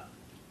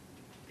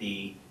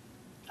the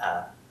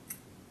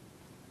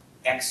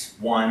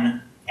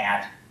x1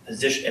 at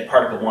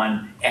particle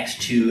 1,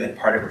 x2 at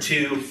particle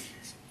 2,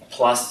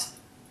 plus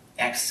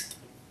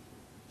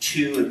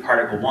x2 at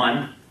particle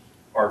 1,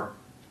 or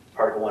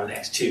particle 1 at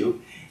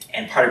x2,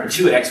 and particle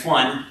 2 at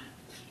x1,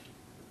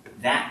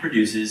 that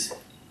produces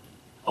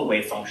a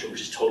wave function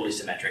which is totally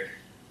symmetric.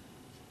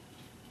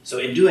 So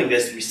in doing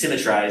this, we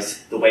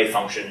symmetrize the wave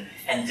function,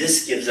 and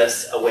this gives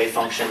us a wave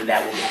function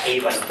that will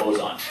behave like a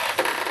boson.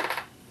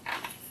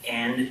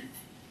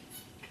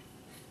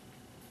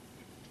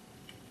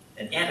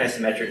 an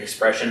anti-symmetric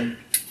expression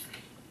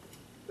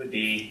would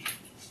be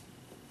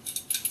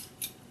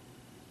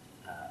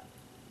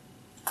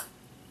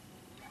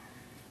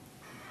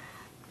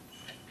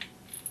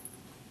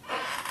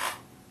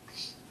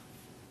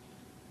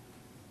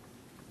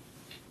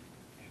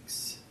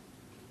x2,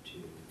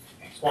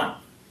 x1.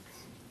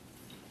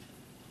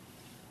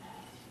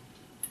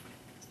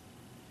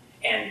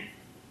 And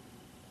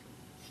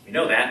we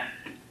know that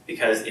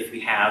because if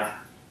we have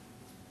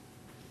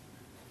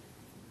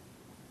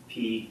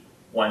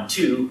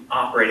P12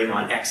 operating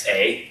on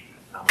XA,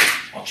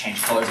 I'll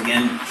change colors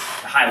again to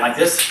highlight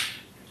this.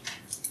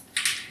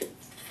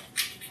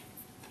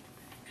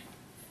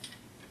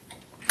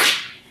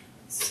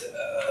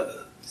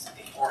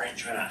 Something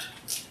orange, why not?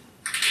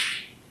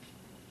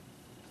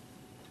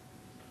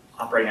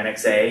 Operating on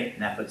XA,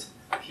 and that puts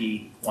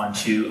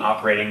P12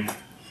 operating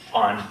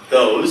on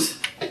those.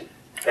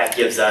 That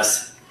gives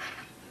us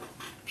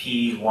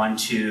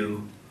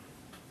P12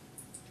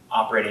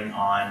 operating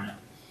on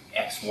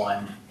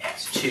x1,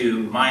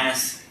 x2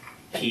 minus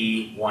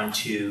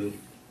P12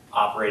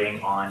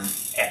 operating on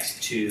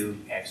x2,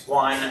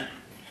 x1.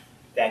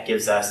 That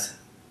gives us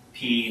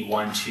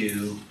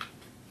P12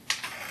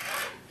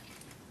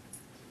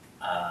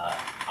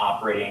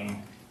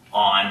 operating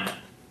on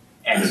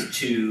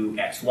x2,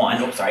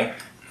 x1. Oops, sorry.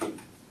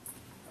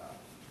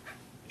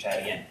 Try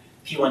it again.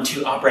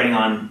 P12 operating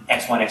on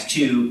x1,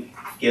 x2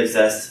 gives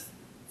us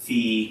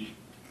phi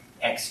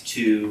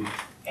x2,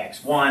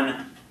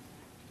 x1.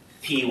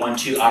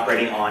 P12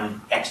 operating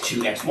on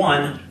x2,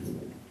 x1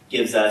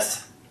 gives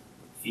us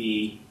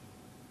phi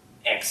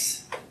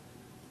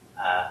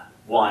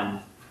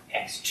x1,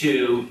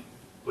 x2,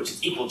 which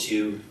is equal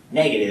to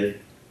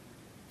negative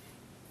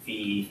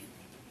phi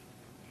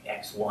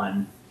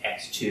x1,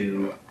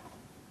 x2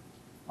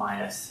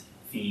 minus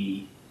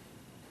phi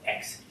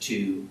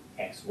x2,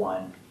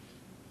 x1,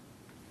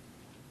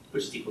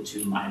 which is equal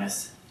to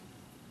minus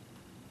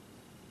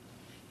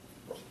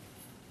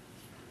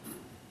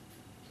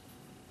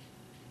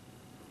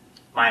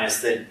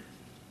the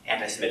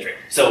anti-symmetric.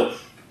 So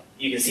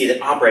you can see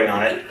that operating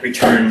on it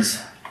returns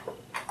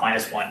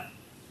 -1.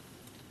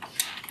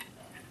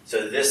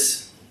 So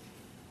this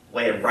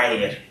way of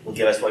writing it will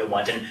give us what we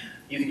want. And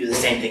you can do the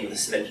same thing with the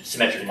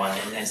symmetric one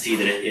and see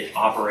that it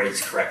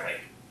operates correctly.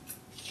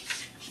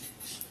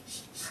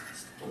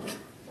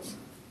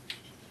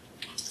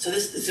 So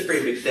this is a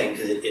pretty big thing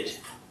because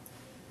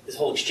this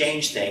whole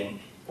exchange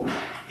thing,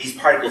 these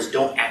particles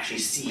don't actually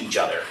see each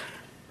other,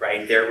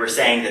 right? We're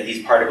saying that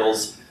these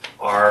particles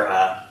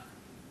are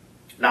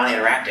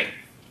non-interacting.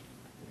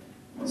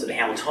 So the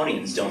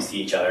Hamiltonians don't see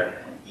each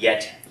other,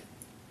 yet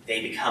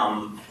they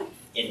become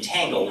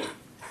entangled.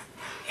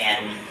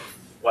 And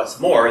what's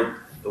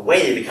more, the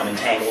way they become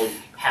entangled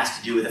has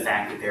to do with the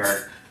fact that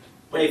their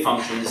wave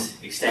functions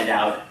extend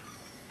out.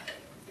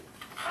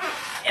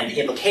 And the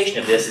implication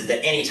of this is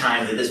that any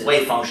time that this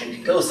wave function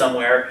can go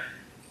somewhere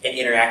and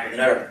interact with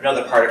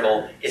another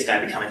particle, it's going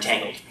to become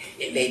entangled.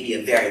 It may be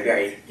a very,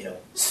 very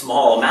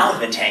small amount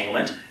of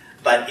entanglement,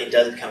 but it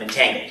does become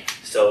entangled.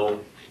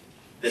 So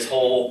this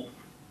whole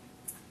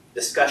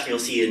discussion you'll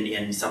see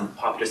in some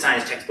popular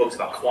science textbooks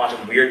about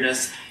quantum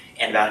weirdness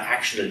and about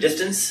action at a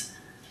distance,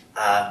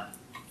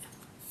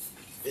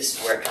 this is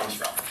where it comes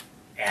from.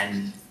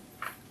 And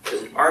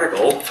there's an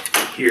article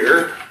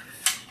here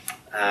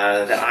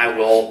that I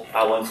will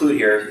include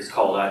here. It's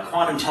called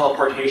Quantum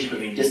Teleportation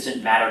Between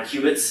Distant Matter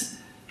Qubits.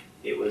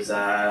 It was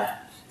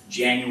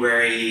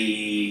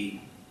January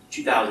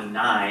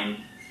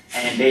 2009,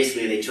 and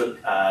basically they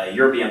took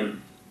ytterbium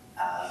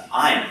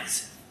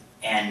ions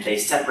and they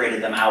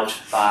separated them out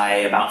by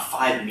about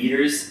 5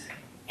 meters,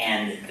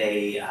 and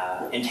they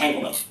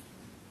entangled them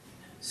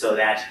so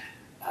that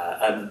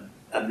a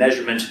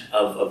measurement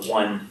of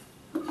one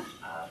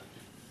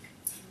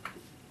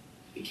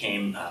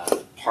became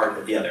part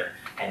of the other.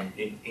 And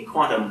in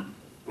quantum,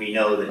 we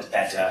know that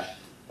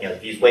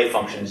these wave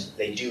functions,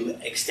 they do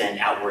extend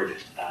outward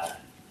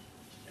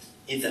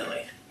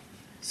infinitely.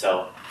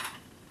 So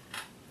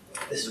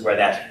this is where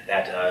that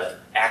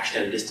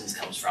action at a distance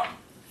comes from.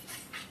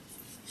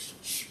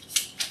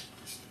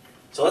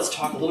 So let's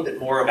talk a little bit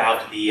more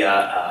about the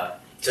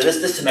so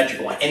this symmetric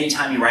one.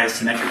 Anytime you write a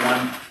symmetric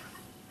one,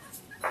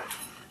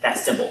 that's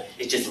simple.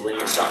 It's just a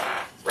linear sum,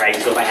 right?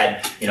 So if I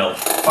had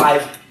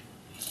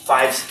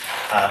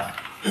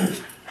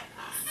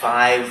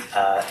five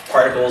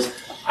particles,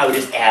 I would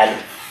just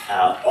add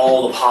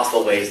all the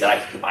possible ways that I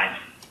could combine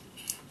them.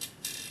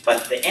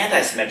 But the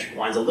anti-symmetric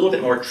one is a little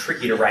bit more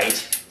tricky to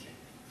write,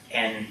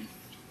 and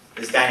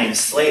this guy named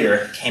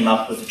Slater came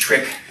up with a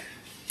trick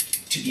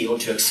to be able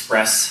to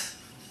express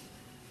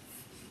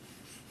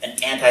an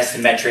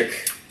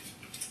anti-symmetric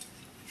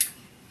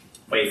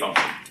wave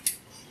function.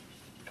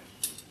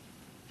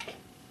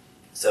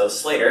 So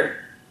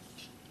Slater,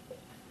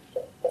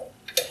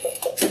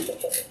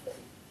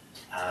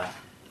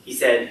 he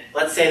said,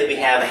 let's say that we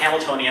have a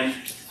Hamiltonian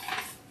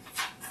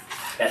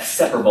that's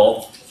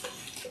separable,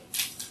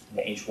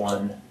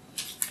 H1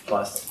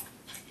 plus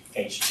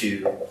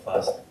H2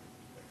 plus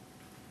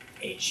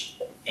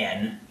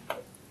Hn.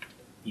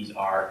 These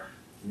are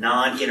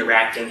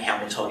non-interacting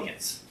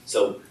Hamiltonians.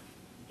 So,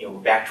 we're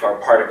back to our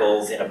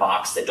particles in a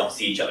box that don't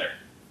see each other.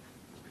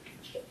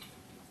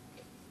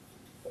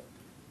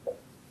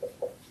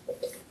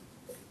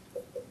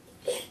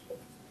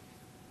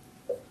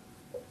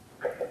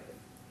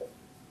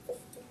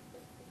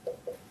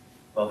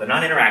 Well, they're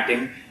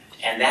non-interacting,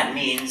 and that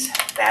means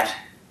that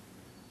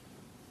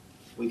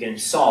we can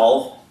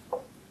solve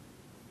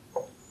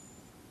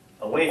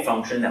a wave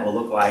function that will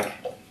look like,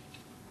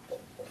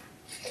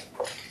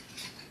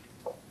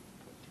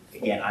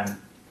 again, I'm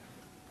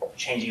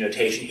changing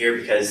notation here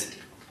because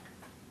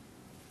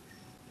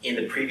in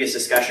the previous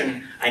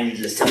discussion, I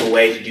needed a simple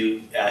way to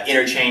do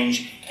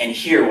interchange, and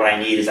here what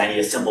I need is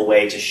a simple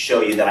way to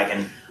show you that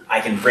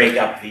I can break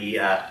up the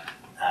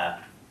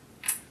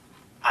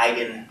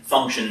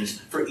eigenfunctions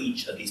for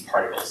each of these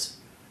particles.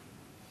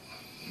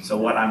 So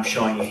what I'm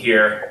showing you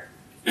here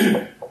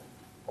in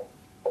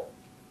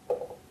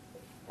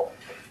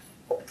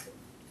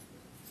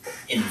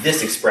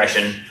this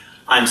expression,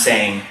 I'm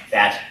saying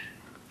that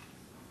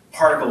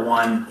particle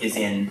 1 is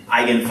in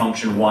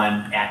eigenfunction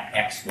 1 at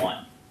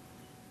x1.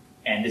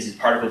 And this is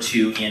particle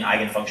 2 in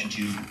eigenfunction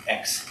 2,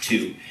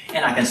 x2.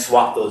 And I can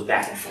swap those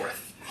back and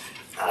forth.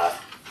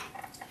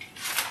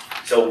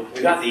 So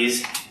we got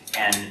these,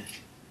 and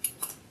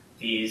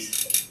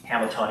these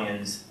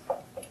Hamiltonians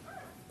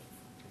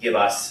give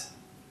us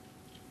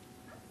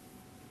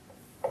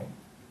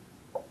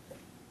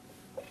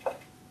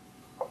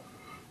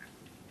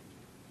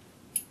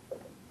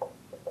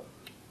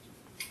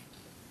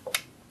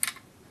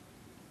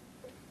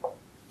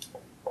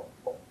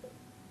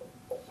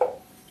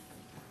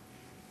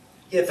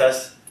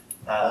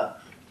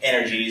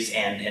energies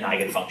and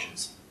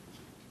eigenfunctions.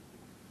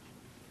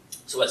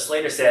 So what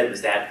Slater said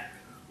was that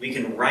we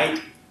can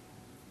write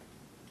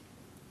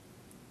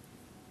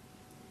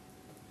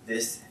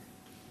this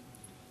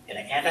in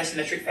an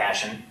anti-symmetric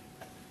fashion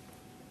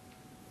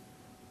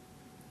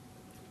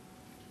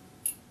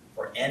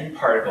for n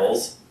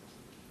particles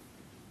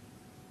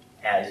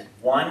as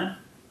 1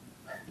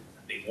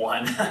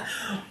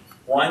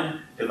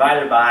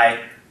 divided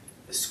by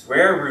the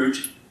square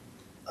root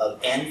of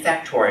n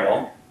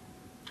factorial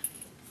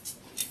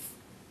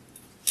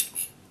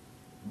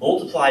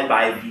multiplied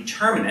by the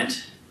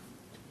determinant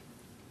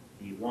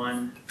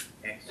v1,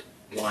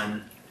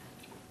 x1,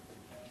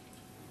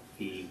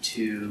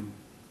 v2,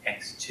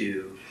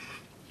 x2,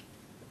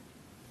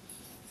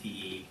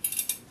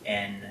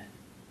 vn,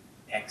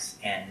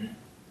 xn,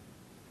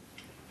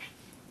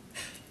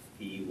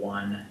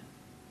 v1,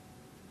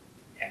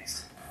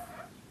 x.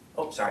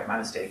 Oh, sorry, my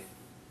mistake.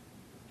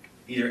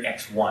 These are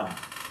x1.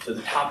 So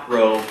the top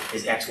row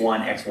is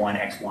x1, x1,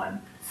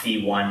 x1,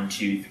 v1,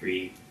 2,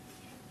 3,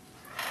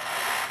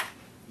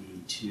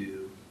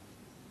 v2,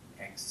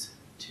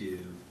 x2,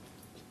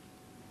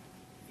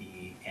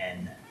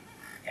 vn,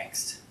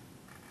 x2,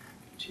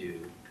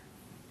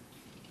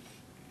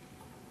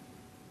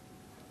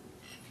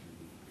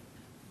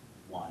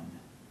 v1,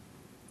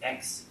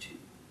 x2,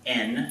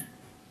 n,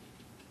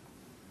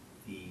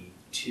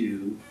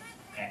 v2,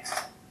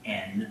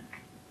 xn,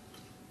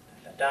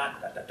 dot,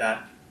 dot, dot, dot,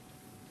 dot,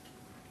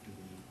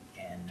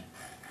 vn,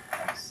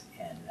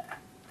 xn.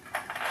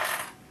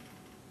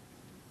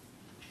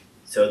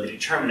 So the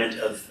determinant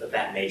of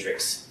that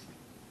matrix.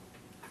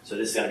 So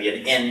this is going to be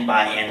an n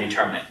by n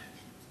determinant.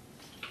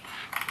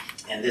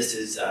 And this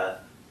is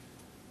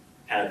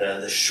kind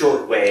of the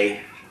short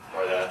way,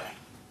 or the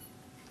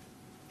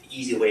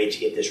easy way to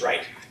get this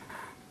right.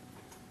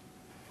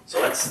 So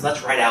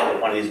let's write out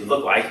what one of these would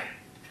look like.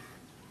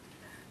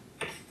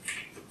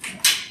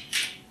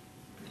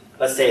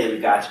 Let's say that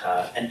we've got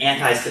an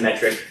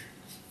anti-symmetric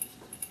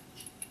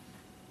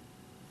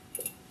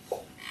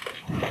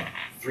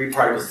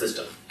 3-particle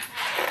system.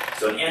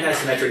 So an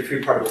anti-symmetric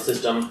 3-particle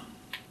system,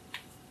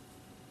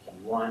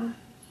 Q1,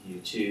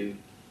 Q2,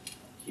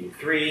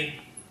 Q3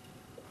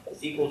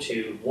 is equal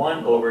to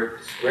 1 over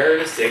square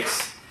root of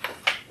 6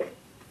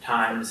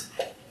 times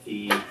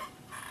the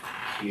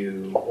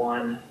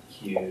Q1,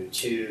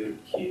 Q2,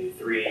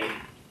 Q3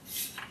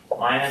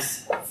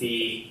 minus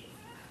the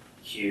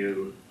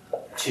Q2,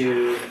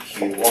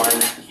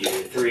 Q1,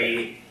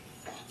 Q3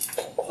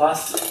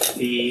 plus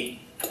the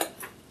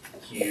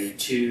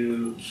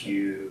Q2,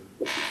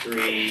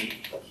 Q3,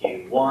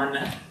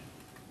 Q1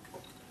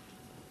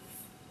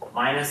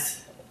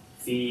 minus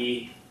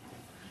the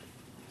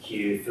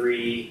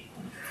Q3,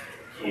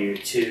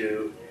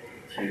 Q2,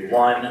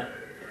 Q1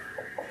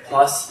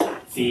 plus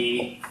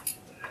the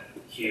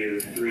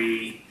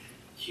Q3,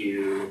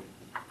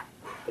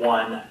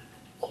 Q1,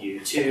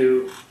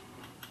 Q2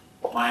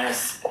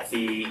 minus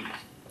the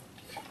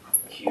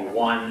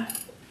Q1,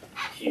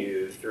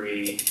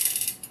 Q3,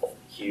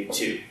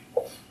 Q2.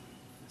 Let's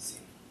see.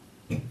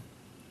 1,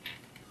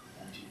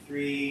 2,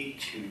 3,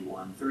 2,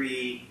 1,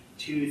 3,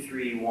 2,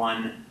 3,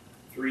 1,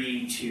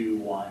 3, 2,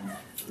 1,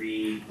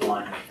 3,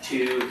 1,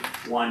 2,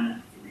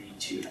 1, 3,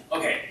 2.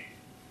 Okay.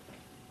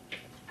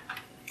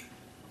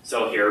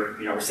 So here,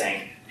 we're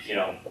saying,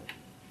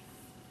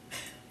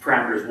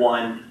 parameters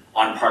 1,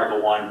 on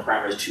particle 1,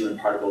 parameters 2 and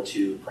particle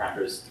 2,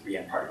 parameters 3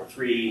 and particle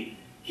 3.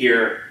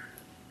 Here,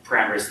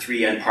 parameters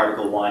 3 on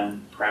particle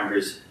 1,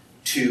 parameters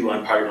 2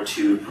 on particle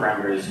 2,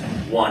 parameters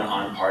 1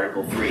 on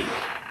particle 3.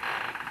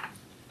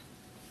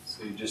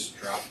 So you just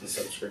drop the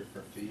subscript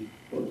for phi?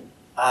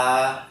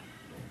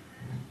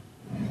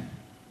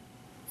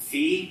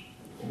 Phi?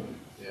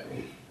 Yeah.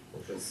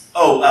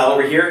 Oh,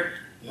 over here?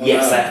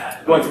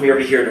 Yes, going from here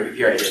over here to over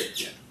here I did.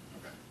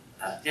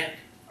 Yeah. Yeah.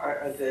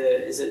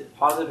 Is it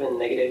positive and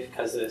negative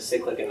because of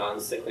cyclic and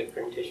non-cyclic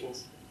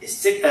permutations?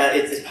 It's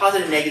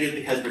positive and negative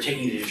because we're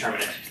taking the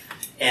determinant.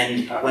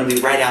 And when we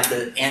write out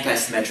the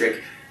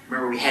anti-symmetric,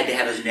 remember we had to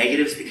have those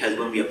negatives because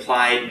when we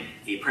applied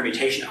the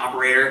permutation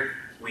operator,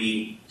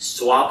 we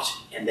swapped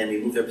and then we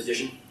moved their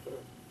position.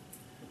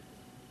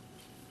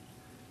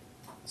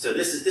 So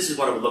this is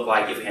what it would look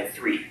like if we had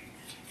 3.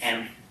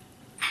 And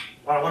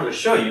what I wanted to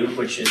show you,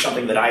 which is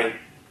something that I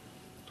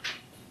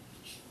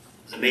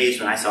was amazed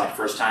when I saw it the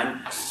first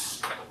time,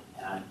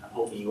 and I'm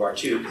hoping you are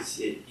too, because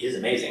it is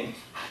amazing.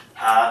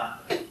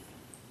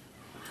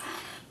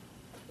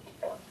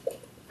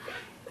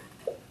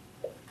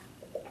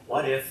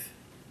 What if,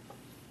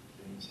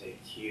 let me say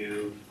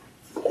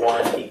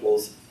Q1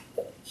 equals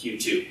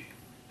Q2?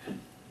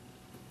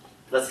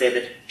 Let's say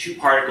that 2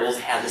 particles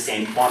have the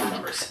same quantum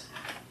numbers.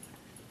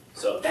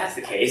 So if that's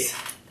the case,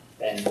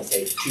 then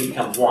say 2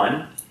 becomes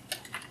 1.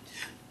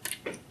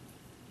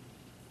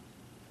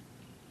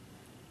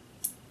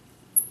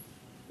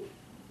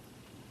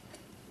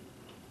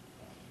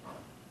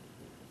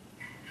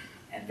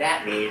 And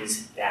that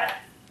means that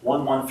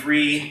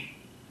 113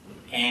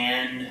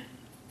 and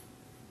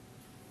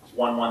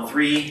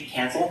 113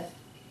 cancel.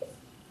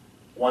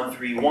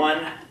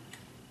 131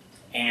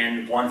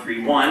 and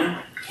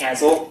 131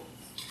 cancel.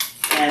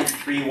 And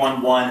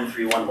 311 and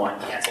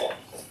 311 cancel.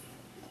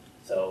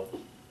 So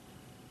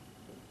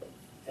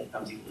that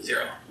becomes equal to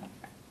 0.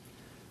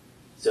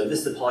 So this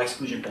is the Pauli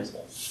exclusion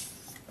principle.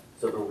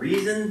 So the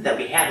reason that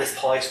we have this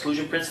Pauli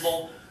exclusion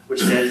principle,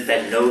 which says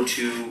that no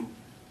 2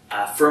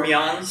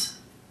 fermions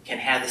can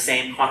have the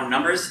same quantum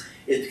numbers,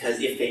 is because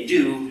if they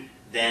do,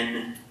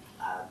 then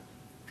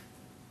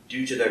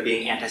due to there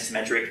being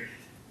anti-symmetric,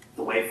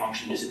 the wave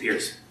function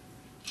disappears.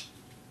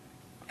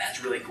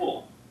 That's really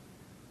cool.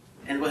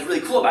 And what's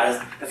really cool about it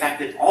is the fact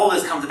that all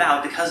this comes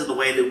about because of the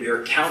way that we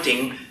are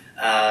counting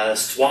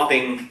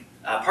swapping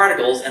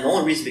particles, and the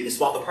only reason we can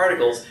swap the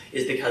particles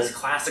is because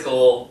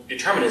classical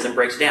determinism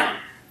breaks down.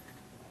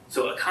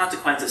 So a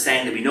consequence of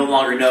saying that we no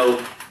longer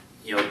know,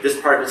 this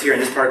particle's here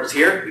and this particle's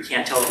here, we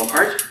can't tell them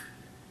apart,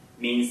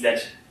 means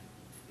that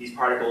these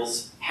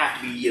particles have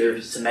to be either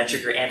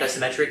symmetric or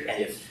anti-symmetric,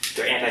 and if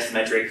they're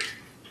anti-symmetric,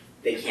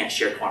 they can't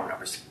share quantum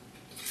numbers.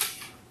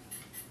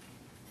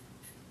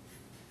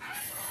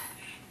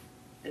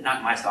 It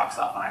knocked my socks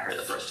off when I heard it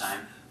the first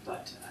time,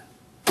 but